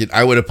look freaking.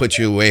 I would have put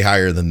you way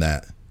higher than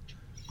that.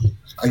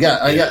 I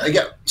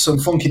get some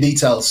funky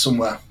details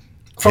somewhere.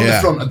 From the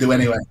front, I do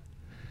anyway.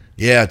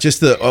 Yeah,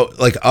 just the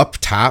like up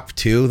top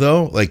too,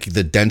 though, like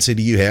the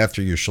density you have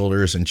through your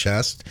shoulders and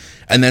chest,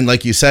 and then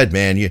like you said,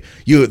 man,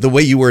 you the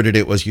way you worded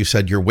it was you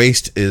said your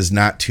waist is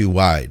not too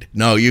wide.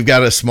 No, you've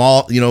got a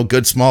small,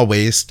 good small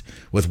waist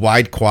with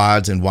wide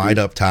quads and wide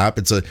up top.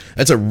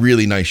 That's a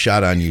really nice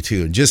shot on you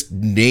too. Just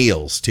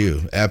nails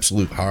too,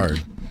 absolute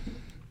hard.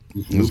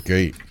 It was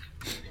great.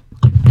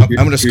 I'm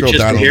going to scroll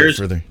down a little bit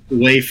further.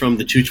 Away from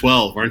the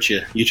 212, aren't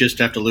you? You just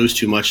have to lose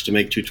too much to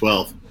make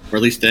 212. Or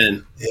at least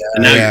then. Yeah.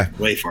 And now you're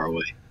way far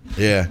away.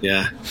 Yeah.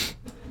 Yeah.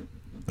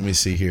 Let me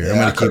see here. Yeah, I'm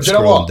going to keep you know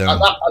scrolling what?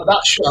 down.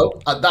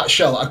 At that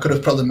show, I could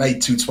have probably made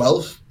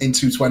 212 in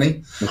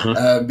 220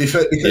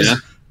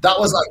 because that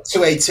was like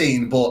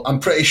 218. But I'm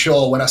pretty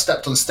sure when I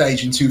stepped on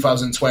stage in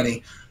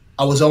 2020,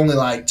 I was only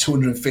like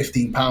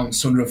 215 pounds,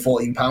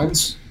 214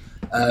 pounds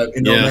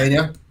in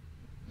Romania.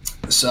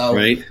 So,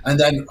 and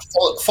then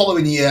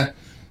following year,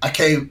 I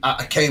came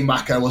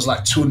back. I was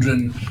like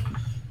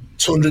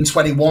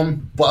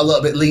 221, but a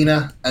little bit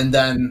leaner. And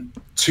then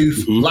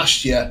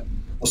last year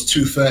was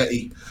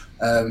 230.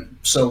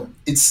 So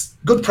it's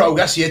good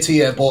progress year to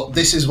year, but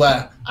this is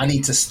where I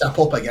need to step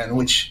up again,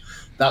 which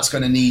that's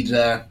going to need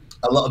a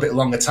little bit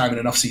longer time in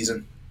an off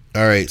season.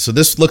 All right. So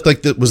this looked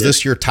like was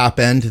this your top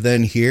end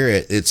then here?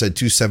 It's a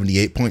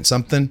 278 point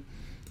something.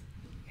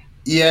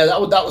 Yeah,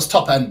 that was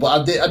top end,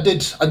 but I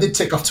did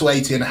tick off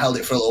 280 and I held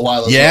it for a little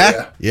while as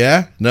well.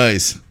 Yeah.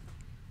 Nice.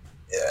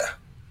 Yeah.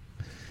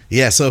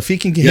 Yeah. So if he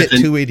can hit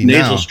 280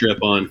 nasal now,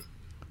 strip on.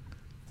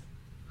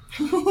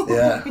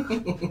 Yeah,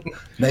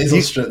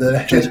 nasal strip.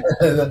 Is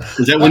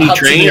that when you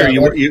train, or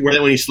you wear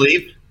that when you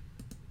sleep?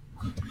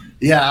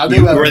 Yeah, I do.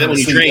 You wear that when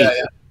you train. Yeah.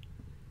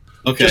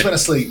 Okay. Just when I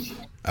sleep.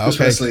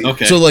 Okay.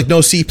 So like no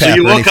CPAP. So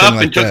you woke up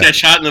like and took that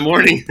shot in the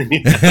morning.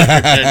 Okay.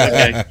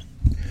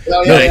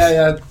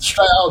 Yeah.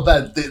 Straight out of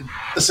bed.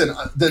 Listen,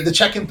 the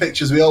check-in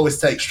pictures we always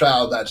take straight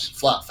out of bed,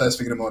 flat, first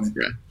thing in the morning.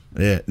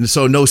 Yeah.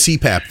 So no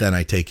CPAP then,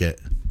 I take it.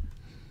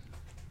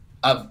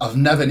 I've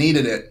never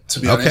needed it, to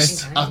be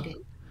honest.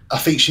 I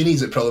think she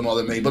needs it probably more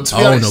than me. But to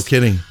be honest, no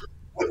kidding.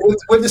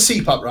 With the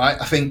CPAP, right?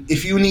 I think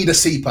if you need a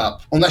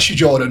CPAP, unless you're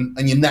Jordan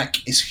and your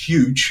neck is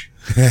huge,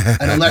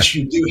 and unless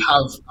you do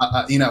have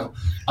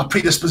a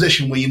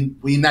predisposition where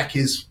your neck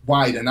is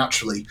wider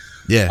naturally,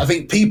 I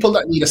think people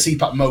that need a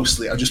CPAP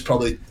mostly are just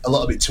probably a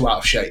little bit too out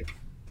of shape.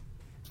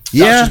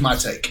 That's just my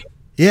take.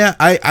 Yeah,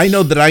 I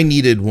know that I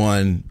needed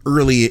one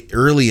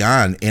early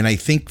on, and I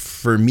think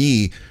for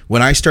me,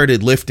 when I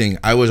started lifting,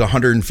 I was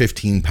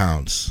 115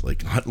 pounds,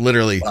 like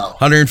literally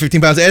 115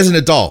 pounds as an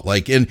adult.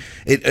 Like, I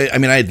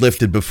had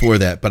lifted before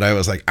that, but I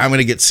was like, I'm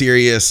gonna get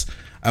serious.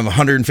 I'm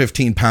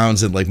 115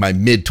 pounds in like my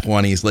mid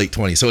 20s, late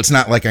 20s, so it's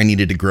not like I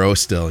needed to grow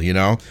still,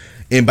 And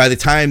by the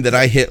time that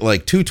I hit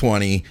like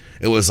 220,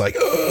 it was like,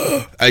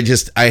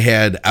 I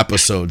had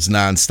episodes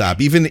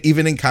nonstop.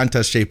 Even in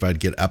contest shape, I'd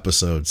get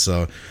episodes.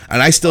 So,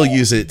 and I still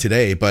use it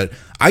today, but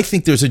I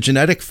think there's a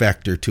genetic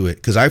factor to it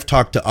because I've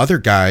talked to other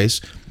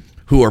guys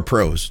who are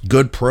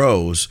good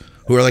pros,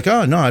 who are like,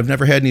 oh no, I've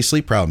never had any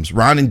sleep problems.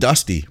 Ron and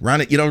Dusty.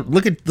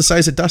 Look at the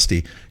size of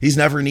Dusty. He's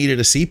never needed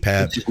a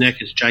CPAP. His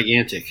neck is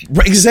gigantic.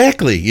 Right,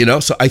 exactly.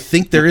 So I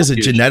think there is a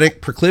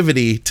genetic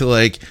proclivity to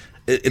like.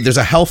 There's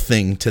a health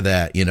thing to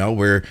that,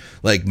 where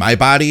like my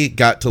body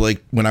got to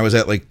like when I was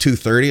at like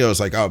 230, I was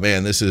like, oh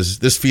man,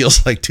 this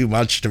feels like too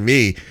much to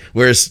me.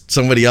 Whereas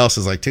somebody else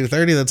is like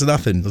 230, that's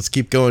nothing. Let's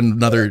keep going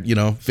another,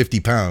 50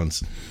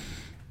 pounds.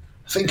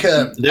 I think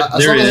as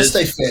long as I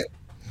stay fit,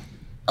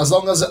 as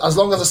long as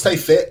I stay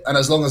fit, and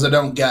as long as I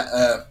don't get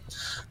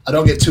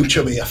too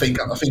chubby, I think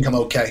I'm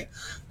okay.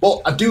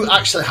 But I do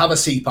actually have a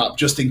CPAP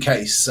just in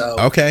case. So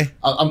okay,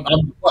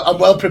 I'm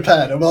well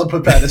prepared. I'm well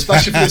prepared,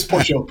 especially for this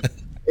push up.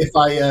 If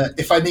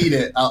I need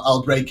it,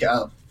 I'll break it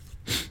out.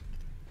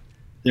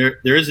 There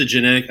is a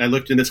genetic. I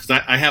looked into this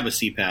because I have a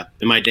CPAP,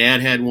 and my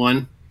dad had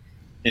one.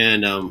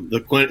 And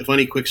the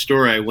funny quick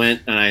story, I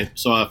went and I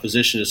saw a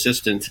physician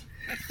assistant,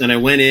 and I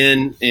went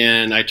in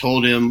and I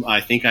told him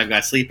I think I've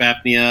got sleep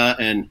apnea.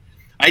 And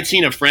I'd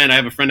seen a friend. I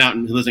have a friend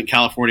who lives in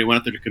California. Went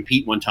out there to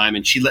compete one time,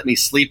 and she let me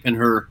sleep in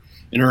her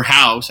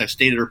house. I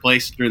stayed at her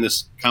place during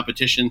this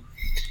competition,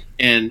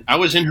 and I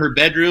was in her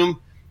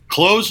bedroom,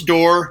 closed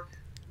door,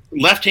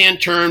 left-hand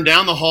turn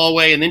down the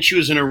hallway, and then she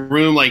was in her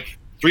room like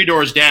 3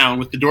 doors down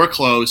with the door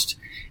closed.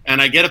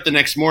 And I get up the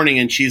next morning,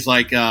 and she's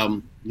like,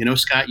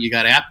 Scott, you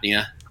got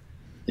apnea.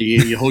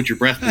 You hold your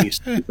breath when you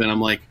sleep. And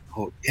I'm like,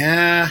 oh,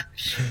 yeah,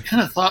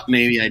 kind of thought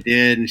maybe I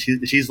did. And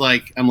she's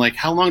like, I'm like,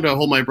 how long do I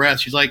hold my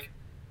breath? She's like,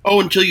 oh,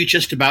 until you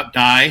just about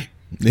die.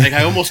 Like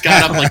I almost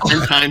got up like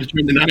 10 times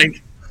during the night.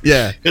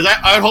 Yeah. Because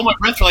I would hold my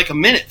breath for like a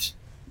minute.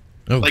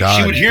 Oh, like God.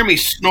 She would hear me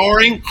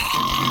snoring.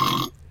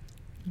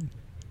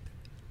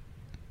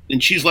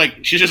 And she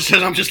just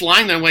says, I'm just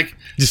lying there. I'm like,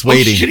 just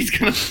waiting. Shit, he's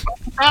going to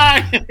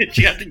die.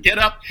 She had to get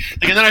up.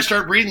 And then I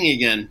start breathing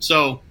again.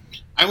 So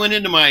I went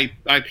into my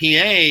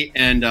PA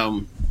and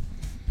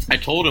I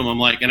told him, I'm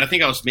like, and I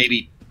think I was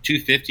maybe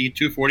 250,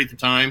 240 at the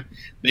time.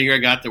 The bigger I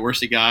got, the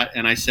worse it got.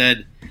 And I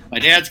said, my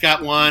dad's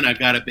got one. I've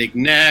got a big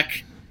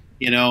neck.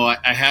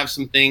 I have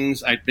some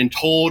things. I've been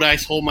told I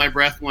hold my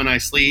breath when I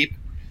sleep.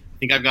 I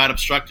think I've got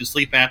obstructive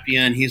sleep apnea.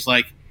 And he's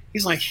like,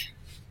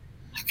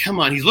 come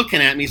on. He's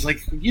looking at me. He's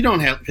like, you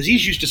don't have, because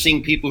he's used to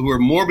seeing people who are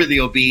morbidly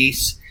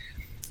obese.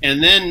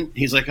 And then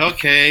he's like,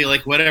 okay,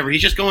 like whatever.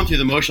 He's just going through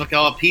the motion. Like,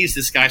 I'll appease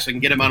this guy so I can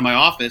get him out of my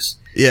office.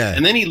 Yeah.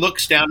 And then he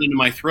looks down into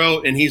my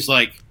throat and he's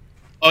like,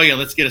 oh yeah,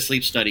 let's get a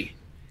sleep study.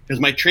 Because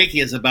my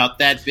trachea is about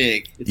that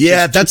big. It's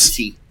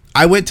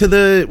I went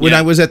to when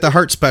I was at the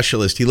heart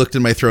specialist, he looked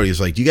in my throat. He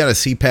was like, you got a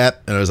CPAP?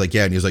 And I was like,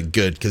 yeah. And he was like,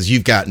 good, because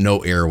you've got no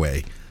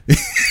airway.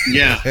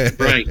 Yeah,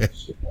 right.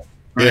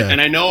 Right. Yeah.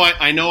 And I know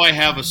I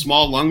have a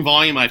small lung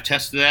volume. I've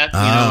tested that,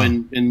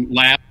 in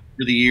lab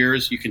for the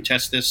years. You can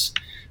test this.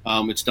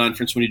 It's done,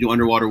 for instance, when you do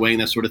underwater weighing,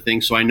 that sort of thing.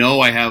 So I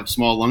know I have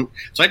small lung.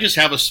 So I just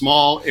have a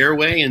small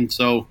airway, and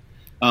so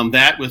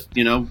that with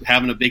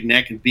having a big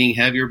neck and being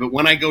heavier. But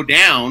when I go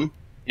down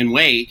in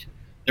weight,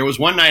 there was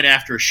one night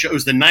after a show. It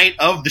was the night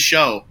of the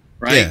show,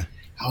 right? Yeah.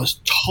 I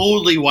was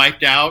totally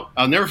wiped out.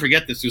 I'll never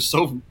forget this. It was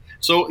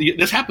so.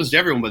 This happens to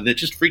everyone, but it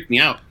just freaked me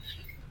out.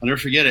 I'll never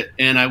forget it.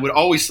 And I would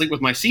always sleep with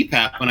my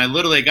CPAP. And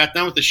I got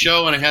done with the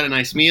show and I had a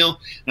nice meal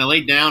and I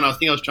laid down. I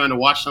was trying to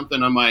watch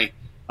something on my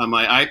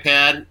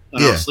iPad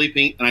and I was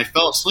sleeping and I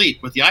fell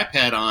asleep with the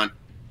iPad on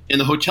in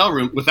the hotel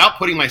room without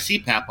putting my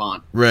CPAP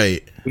on.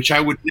 Right. Which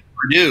I would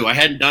never do. I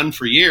hadn't done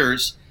for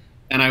years.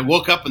 And I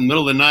woke up in the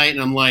middle of the night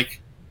and I'm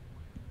like,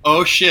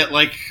 oh shit,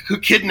 like who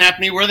kidnapped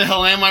me? Where the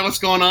hell am I? What's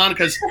going on?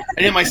 Because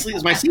I didn't my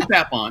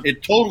CPAP on.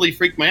 It totally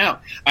freaked me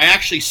out. I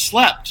actually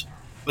slept.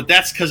 But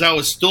that's because I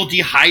was still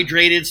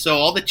dehydrated, so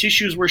all the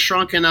tissues were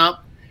shrunken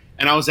up,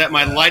 and I was at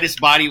my lightest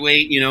body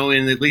weight,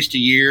 in at least a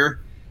year.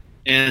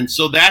 And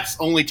so that's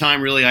the only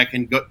time really I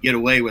can get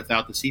away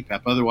without the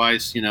CPAP.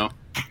 Otherwise, you're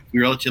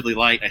relatively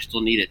light. I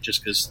still need it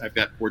just because I've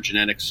got poor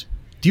genetics.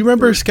 Do you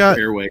remember, Scott,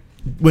 airway.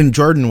 when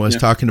Jordan was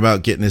talking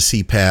about getting a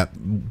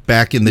CPAP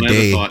back in the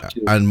day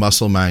on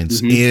Muscle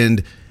Minds?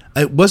 And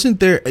wasn't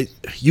there,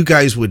 you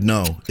guys would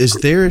know, is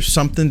there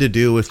something to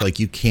do with, like,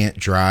 you can't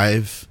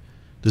drive?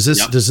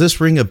 Does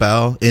this ring a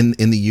bell in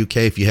the UK?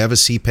 If you have a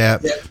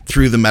CPAP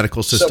through the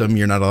medical system,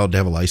 you're not allowed to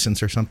have a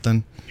license or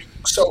something?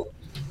 So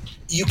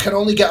you can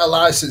only get a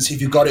license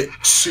if you've got it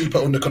super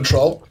under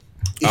control.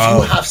 If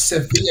you have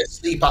severe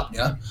sleep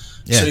apnea,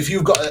 so if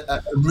you've got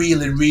a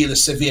really, really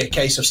severe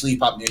case of sleep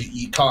apnea,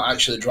 you can't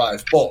actually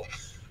drive. But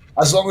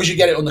as long as you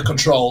get it under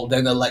control,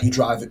 then they'll let you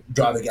drive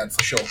again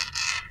for sure.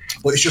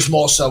 But it's just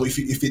more so if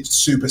it's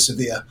super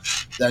severe,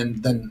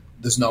 then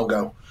there's no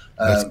go.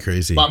 That's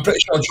crazy. But I'm pretty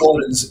sure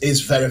Jordan's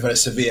is very, very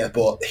severe,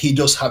 but he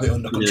does have it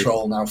under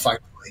control now,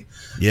 thankfully.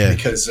 Yeah.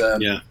 Because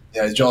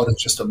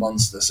Jordan's just a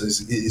monster. So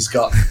he's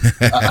got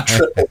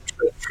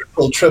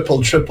a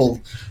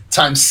triple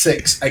times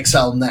 6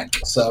 XL neck.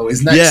 So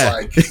his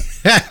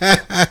neck's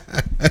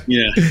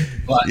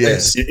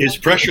this. His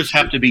pressures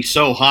have to be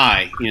so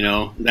high.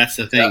 That's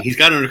the thing. Yeah. He's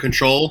got it under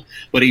control,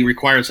 but he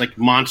requires like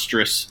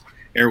monstrous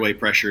airway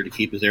pressure to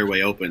keep his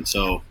airway open.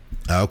 So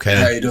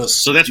he does.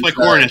 So that's why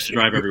Corin has to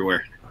drive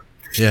everywhere.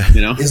 Yeah,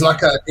 he's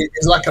like a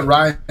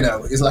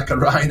rhino. He's like a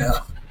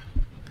rhino.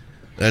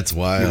 That's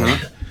wild.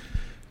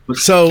 Mm-hmm.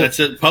 So that's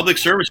a public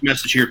service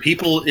message here.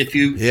 People, if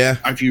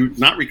you're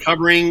not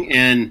recovering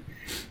and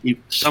you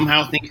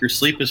somehow think your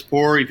sleep is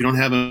poor, if you don't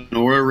have an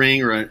Oura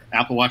Ring or an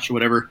Apple Watch or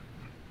whatever,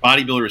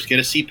 bodybuilders, get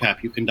a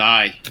CPAP. You can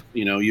die.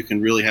 You can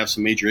really have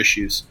some major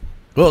issues.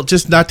 Well,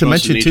 just not to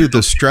mention too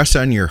the stress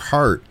on your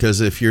heart,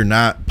 because if you're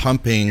not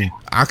pumping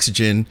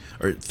oxygen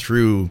or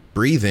through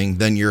breathing,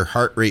 then your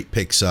heart rate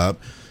picks up.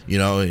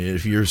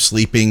 If you're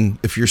sleeping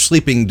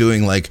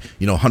doing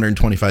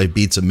 125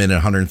 beats a minute,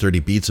 130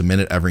 beats a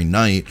minute every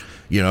night,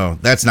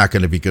 that's not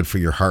going to be good for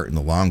your heart in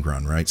the long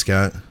run, right,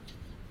 Scott?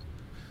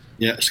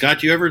 Yeah, Scott,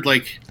 do you ever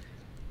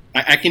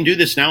I can do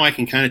this now. I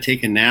can kind of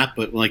take a nap,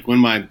 but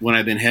when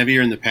I've been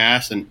heavier in the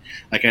past, and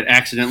I'd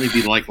accidentally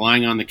be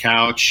lying on the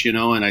couch,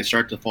 and I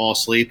start to fall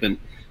asleep, and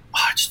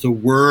it's the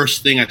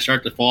worst thing. I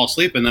start to fall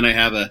asleep, and then I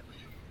have an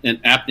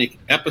apneic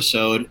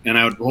episode, and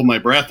I would hold my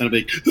breath, and I'd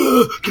be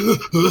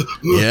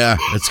yeah,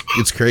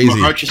 it's crazy. My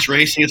heart just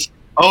racing.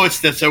 That's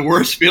the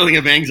worst feeling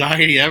of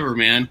anxiety ever,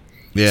 man.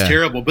 Yeah. It's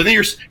terrible. But then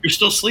you're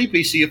still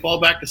sleepy, so you fall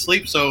back to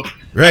sleep. So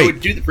right. I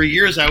would do that for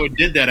years. I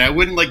did that. I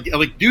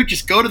wouldn't dude,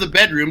 just go to the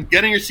bedroom,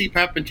 get on your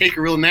CPAP, and take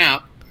a real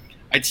nap.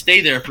 I'd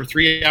stay there for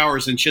 3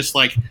 hours and just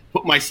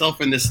put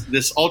myself in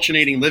this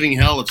alternating living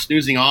hell of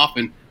snoozing off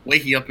and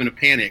waking up in a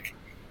panic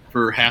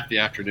for half the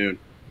afternoon.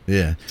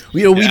 Yeah.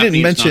 We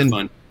didn't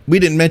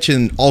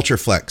mention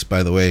Ultraflex,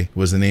 by the way,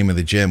 was the name of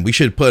the gym. We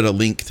should put a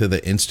link to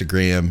the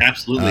Instagram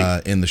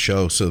in the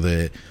show so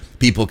that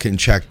people can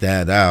check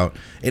that out.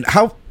 And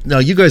now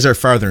you guys are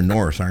farther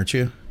north, aren't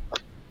you?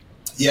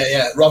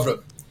 Yeah,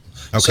 Rotherham.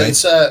 Okay.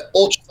 So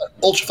it's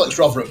Ultraflex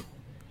Rotherham.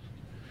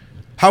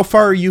 How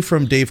far are you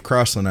from Dave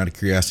Crossland, out of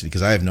curiosity?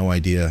 Because I have no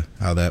idea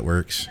how that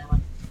works.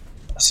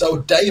 So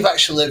Dave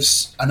actually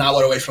lives an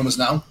hour away from us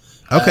now.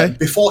 Okay.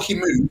 Before he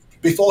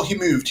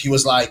moved, he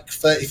was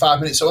 35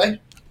 minutes away.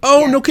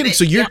 Oh, no kidding.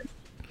 So you're...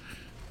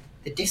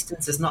 The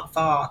distance is not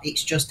far.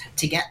 It's just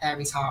to get there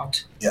is hard.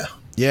 Yeah.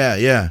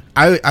 Yeah.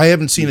 I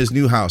haven't seen his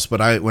new house,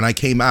 but when I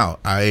came out,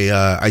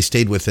 I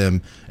stayed with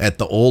him at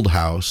the old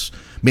house.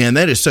 Man,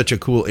 that is such a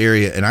cool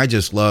area, and I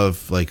just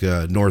love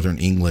northern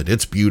England.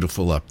 It's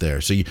beautiful up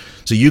there. So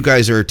you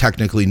guys are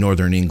technically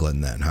northern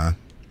England then, huh?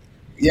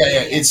 Yeah.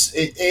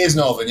 It is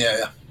northern.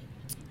 Yeah.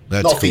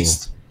 That's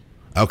northeast.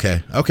 Cool.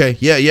 Okay.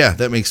 Yeah.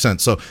 That makes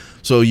sense.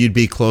 So you'd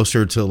be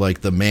closer to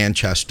the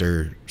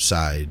Manchester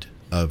side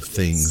of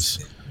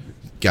things.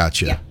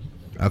 Gotcha. Yeah.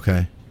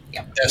 Okay.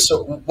 Yeah.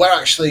 So we're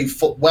actually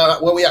where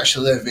we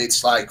actually live.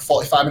 It's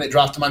 45-minute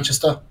drive to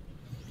Manchester.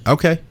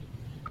 Okay.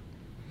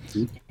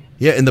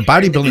 Yeah, and the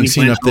bodybuilding Any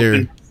scene plans up there.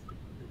 open?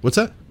 What's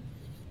that?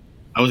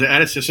 I was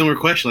asked a similar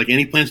question. Like,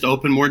 any plans to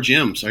open more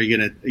gyms?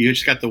 You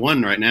just got the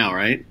one right now,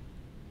 right?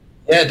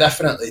 Yeah,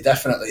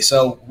 definitely.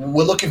 So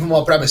we're looking for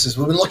more premises.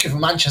 We've been looking for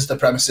Manchester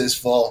premises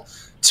for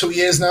 2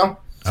 years now.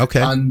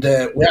 Okay. And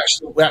we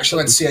actually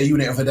went to see a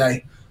unit of a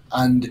day.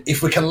 And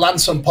if we can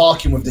land some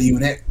parking with the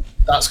unit,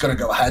 that's going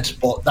to go ahead.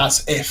 But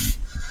that's if.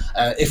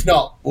 If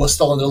not, we're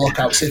still on the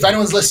lookout. So if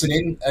anyone's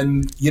listening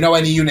and you know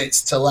any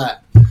units to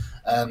let,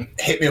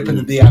 hit me up in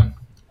the DM.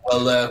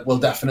 We'll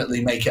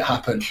definitely make it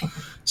happen.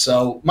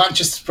 So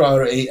Manchester's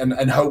priority,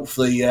 and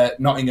hopefully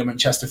Nottingham and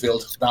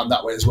Chesterfield down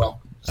that way as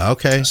well.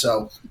 Okay.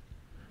 So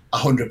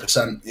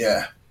 100%,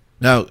 yeah.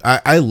 Now,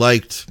 I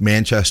liked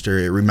Manchester.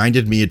 It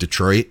reminded me of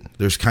Detroit.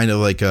 There's kind of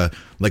like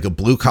a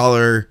blue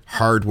collar,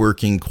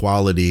 hardworking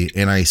quality,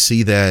 and I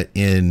see that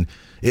in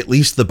at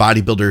least the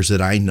bodybuilders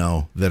that I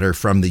know that are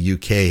from the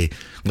UK.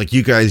 Like,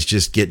 you guys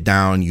just get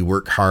down, you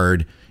work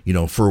hard, you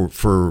know, for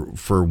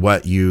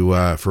what you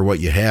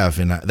have,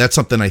 and that's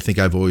something I think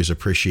I've always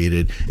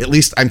appreciated. At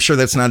least I'm sure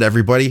that's not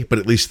everybody, but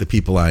at least the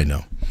people I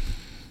know.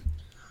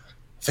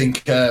 I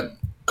think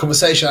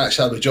conversation I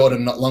actually had with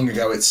Jordan not long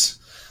ago. It's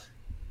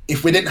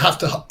if we didn't have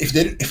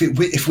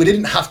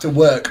to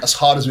work as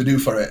hard as we do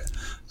for it,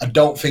 I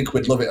don't think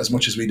we'd love it as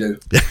much as we do.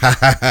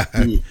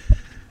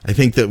 I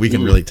think that we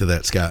can relate to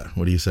that, Scott.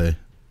 What do you say?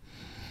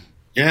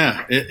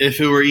 Yeah, if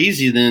it were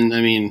easy, then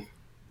I mean,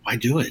 why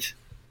do it?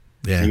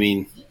 Yeah, I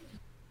mean,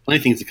 plenty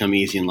of things that come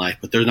easy in life,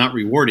 but they're not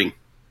rewarding.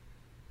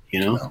 You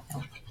know,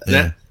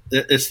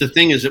 it's the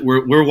thing is that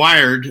we're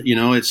wired. You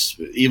know, it's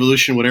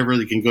evolution, whatever.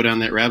 They can go down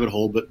that rabbit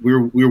hole, but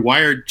we're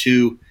wired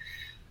to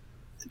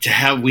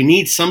have. We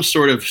need some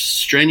sort of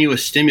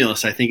strenuous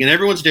stimulus, I think, and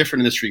everyone's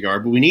different in this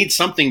regard. But we need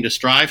something to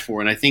strive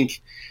for, and I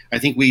think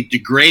we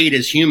degrade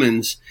as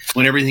humans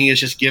when everything is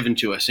just given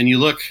to us. And you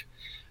look,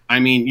 I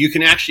mean, you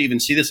can actually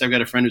even see this. I've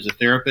got a friend who's a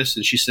therapist,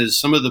 and she says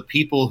some of the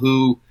people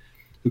who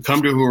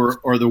come to her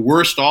are the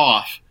worst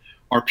off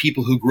are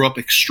people who grew up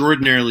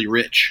extraordinarily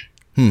rich.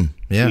 Yeah.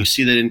 And you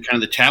see that in kind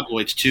of the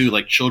tabloids too,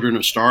 like Children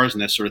of Stars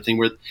and that sort of thing,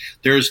 where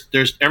there's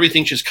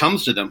everything just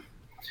comes to them.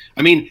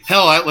 I mean,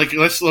 hell,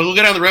 let's go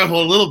down the rabbit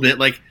hole a little bit.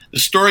 Like the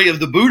story of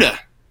the Buddha,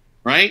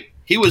 right?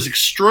 He was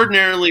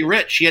extraordinarily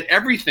rich. He had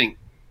everything.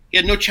 He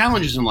had no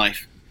challenges in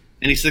life.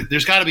 And he said,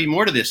 there's got to be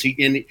more to this.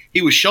 He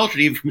was sheltered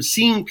even from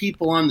seeing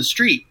people on the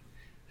street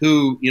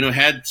who, you know,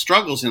 had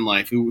struggles in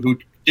life, who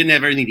didn't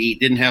have everything to eat,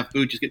 didn't have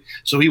food.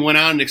 So he went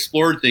out and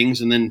explored things,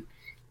 and then,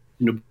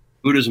 you know,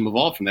 Buddhism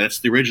evolved from that. It's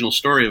the original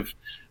story of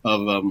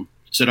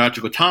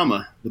Siddhartha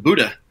Gautama, the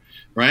Buddha,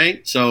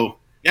 right? So,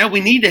 yeah, we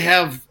need to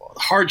have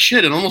hard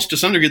shit, and almost to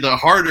some degree, the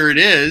harder it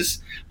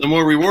is, the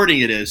more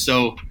rewarding it is.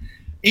 So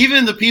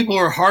even the people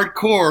who are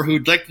hardcore,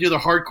 who'd like to do the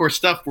hardcore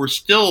stuff, we're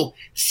still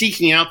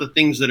seeking out the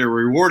things that are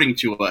rewarding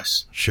to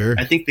us. Sure.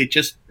 I think they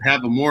just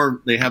have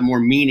more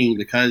meaning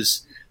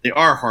because they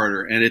are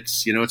harder, and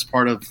it's, you know, it's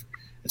part of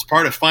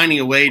finding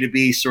a way to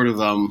be sort of,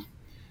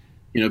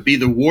 you know, be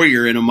the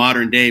warrior in a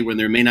modern day when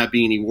there may not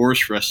be any wars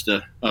for us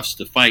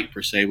to fight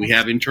per se. We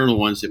have internal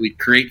ones that we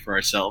create for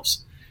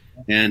ourselves,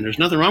 and there's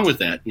nothing wrong with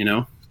that, you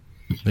know.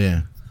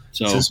 Yeah.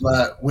 So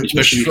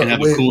especially if you can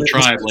have a cool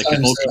tribe like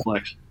an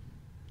Ultraflex.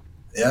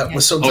 Yeah, we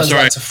sometimes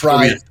like to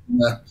thrive.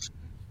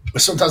 We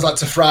sometimes like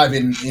to thrive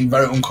in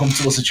very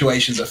uncomfortable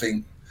situations. I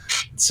think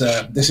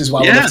this is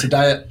why we love to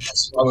diet.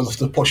 This is why we love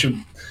to push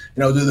them.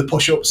 You know, do the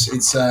push-ups.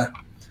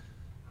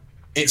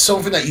 It's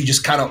something that you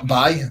just cannot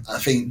buy. I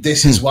think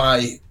this is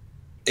why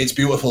it's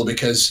beautiful,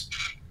 because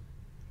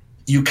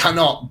you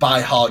cannot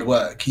buy hard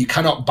work. You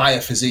cannot buy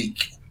a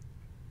physique.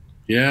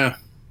 Yeah,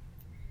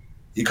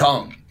 you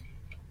can't.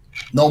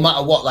 No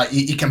matter what, like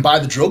you can buy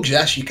the drugs,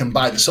 yes, you can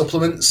buy the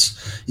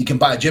supplements, you can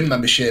buy a gym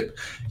membership,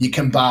 you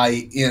can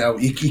buy, you know,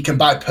 you can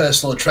buy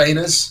personal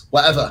trainers,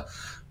 whatever,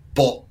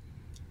 but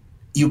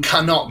you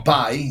cannot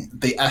buy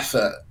the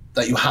effort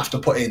that you have to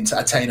put in to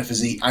attain a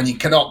physique, and you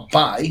cannot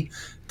buy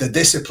the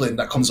discipline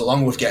that comes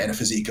along with getting a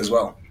physique as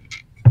well.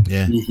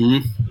 Yeah.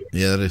 Mm-hmm.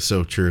 Yeah, that is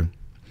so true.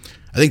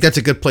 I think that's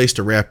a good place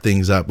to wrap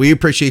things up. We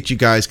appreciate you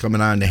guys coming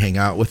on to hang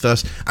out with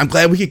us. I'm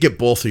glad we could get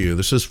both of you.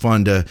 This was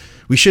fun.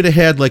 We should have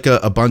had like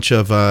a bunch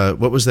of,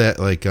 what was that?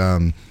 Like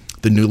the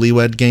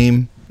Newlywed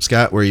Game,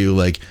 Scott, where you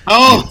like,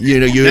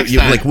 you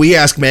like we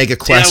ask Meg a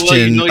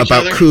question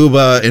about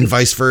Kuba and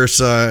vice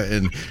versa.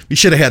 And we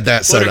should have had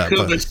that set up. What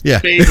are Kuba's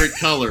favorite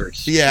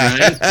colors? Yeah.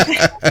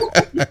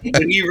 Right?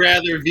 Would you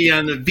rather be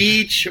on the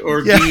beach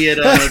or be at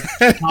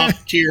a top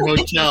tier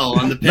hotel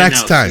on the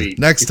penthouse suite?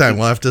 Next time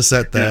we'll have to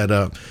set that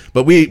up.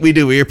 But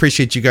we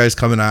appreciate you guys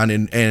coming on,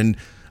 and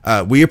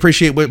we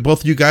appreciate what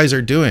both of you guys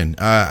are doing.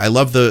 I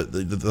love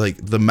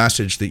the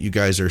message that you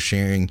guys are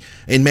sharing.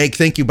 And Meg,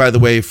 thank you, by the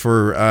way,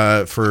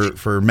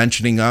 for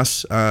mentioning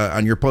us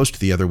on your post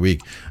the other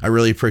week. I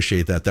really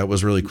appreciate that. That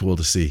was really cool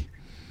to see.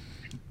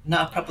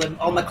 Not a problem.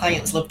 All my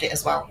clients loved it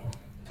as well.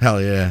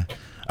 Hell yeah.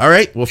 All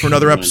right. Well, for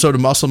another episode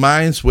of Muscle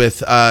Minds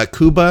with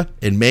Kuba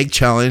and Meg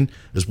Cielen,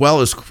 as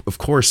well as, of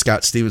course,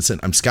 Scott Stevenson,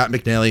 I'm Scott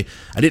McNally.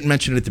 I didn't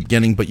mention it at the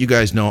beginning, but you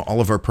guys know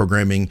all of our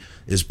programming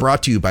is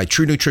brought to you by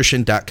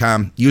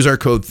TrueNutrition.com. Use our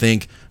code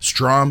THINK,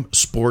 Strom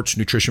Sports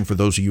Nutrition for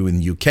those of you in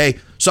the UK,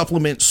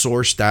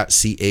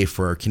 SupplementSource.ca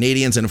for our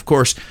Canadians, and, of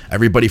course,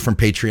 everybody from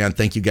Patreon.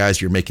 Thank you,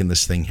 guys. You're making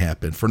this thing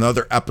happen. For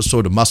another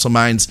episode of Muscle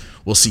Minds,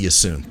 we'll see you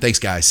soon. Thanks,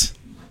 guys.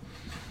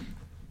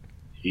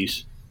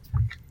 Peace.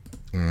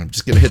 I'm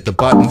just going to hit the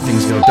button.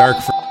 Things go dark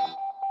for